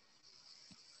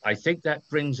 I think that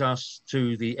brings us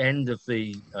to the end of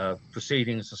the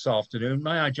proceedings this afternoon.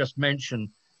 May I just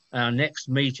mention our next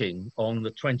meeting on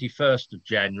the 21st of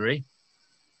January,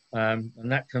 and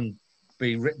that can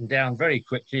be written down very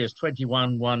quickly as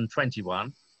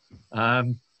 21-1-21.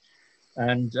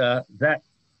 That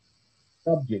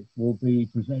subject will be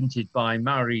presented by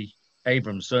Murray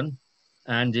Abramson,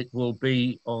 and it will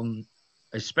be on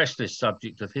a specialist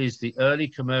subject of his, the early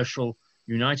commercial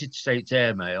United States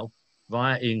airmail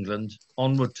via England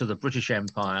onward to the British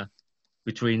Empire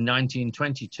between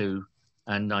 1922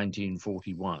 and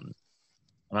 1941.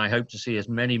 And I hope to see as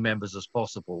many members as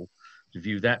possible to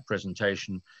view that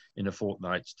presentation in a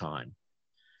fortnight's time.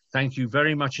 Thank you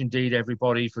very much indeed,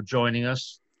 everybody, for joining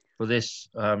us for this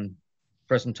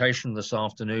presentation this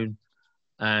afternoon,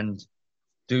 and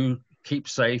do keep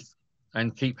safe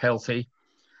and keep healthy.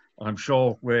 I'm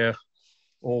sure we're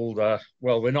all,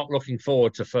 well, we're not looking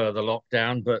forward to further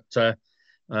lockdown, but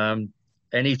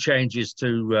any changes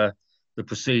to the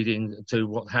proceeding, to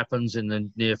what happens in the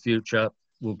near future,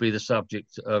 will be the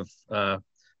subject of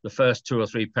the first 2 or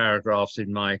 3 paragraphs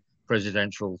in my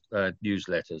presidential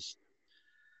newsletters.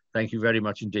 Thank you very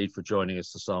much indeed for joining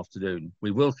us this afternoon.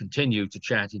 We will continue to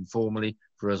chat informally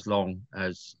for as long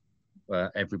as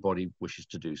everybody wishes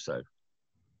to do so.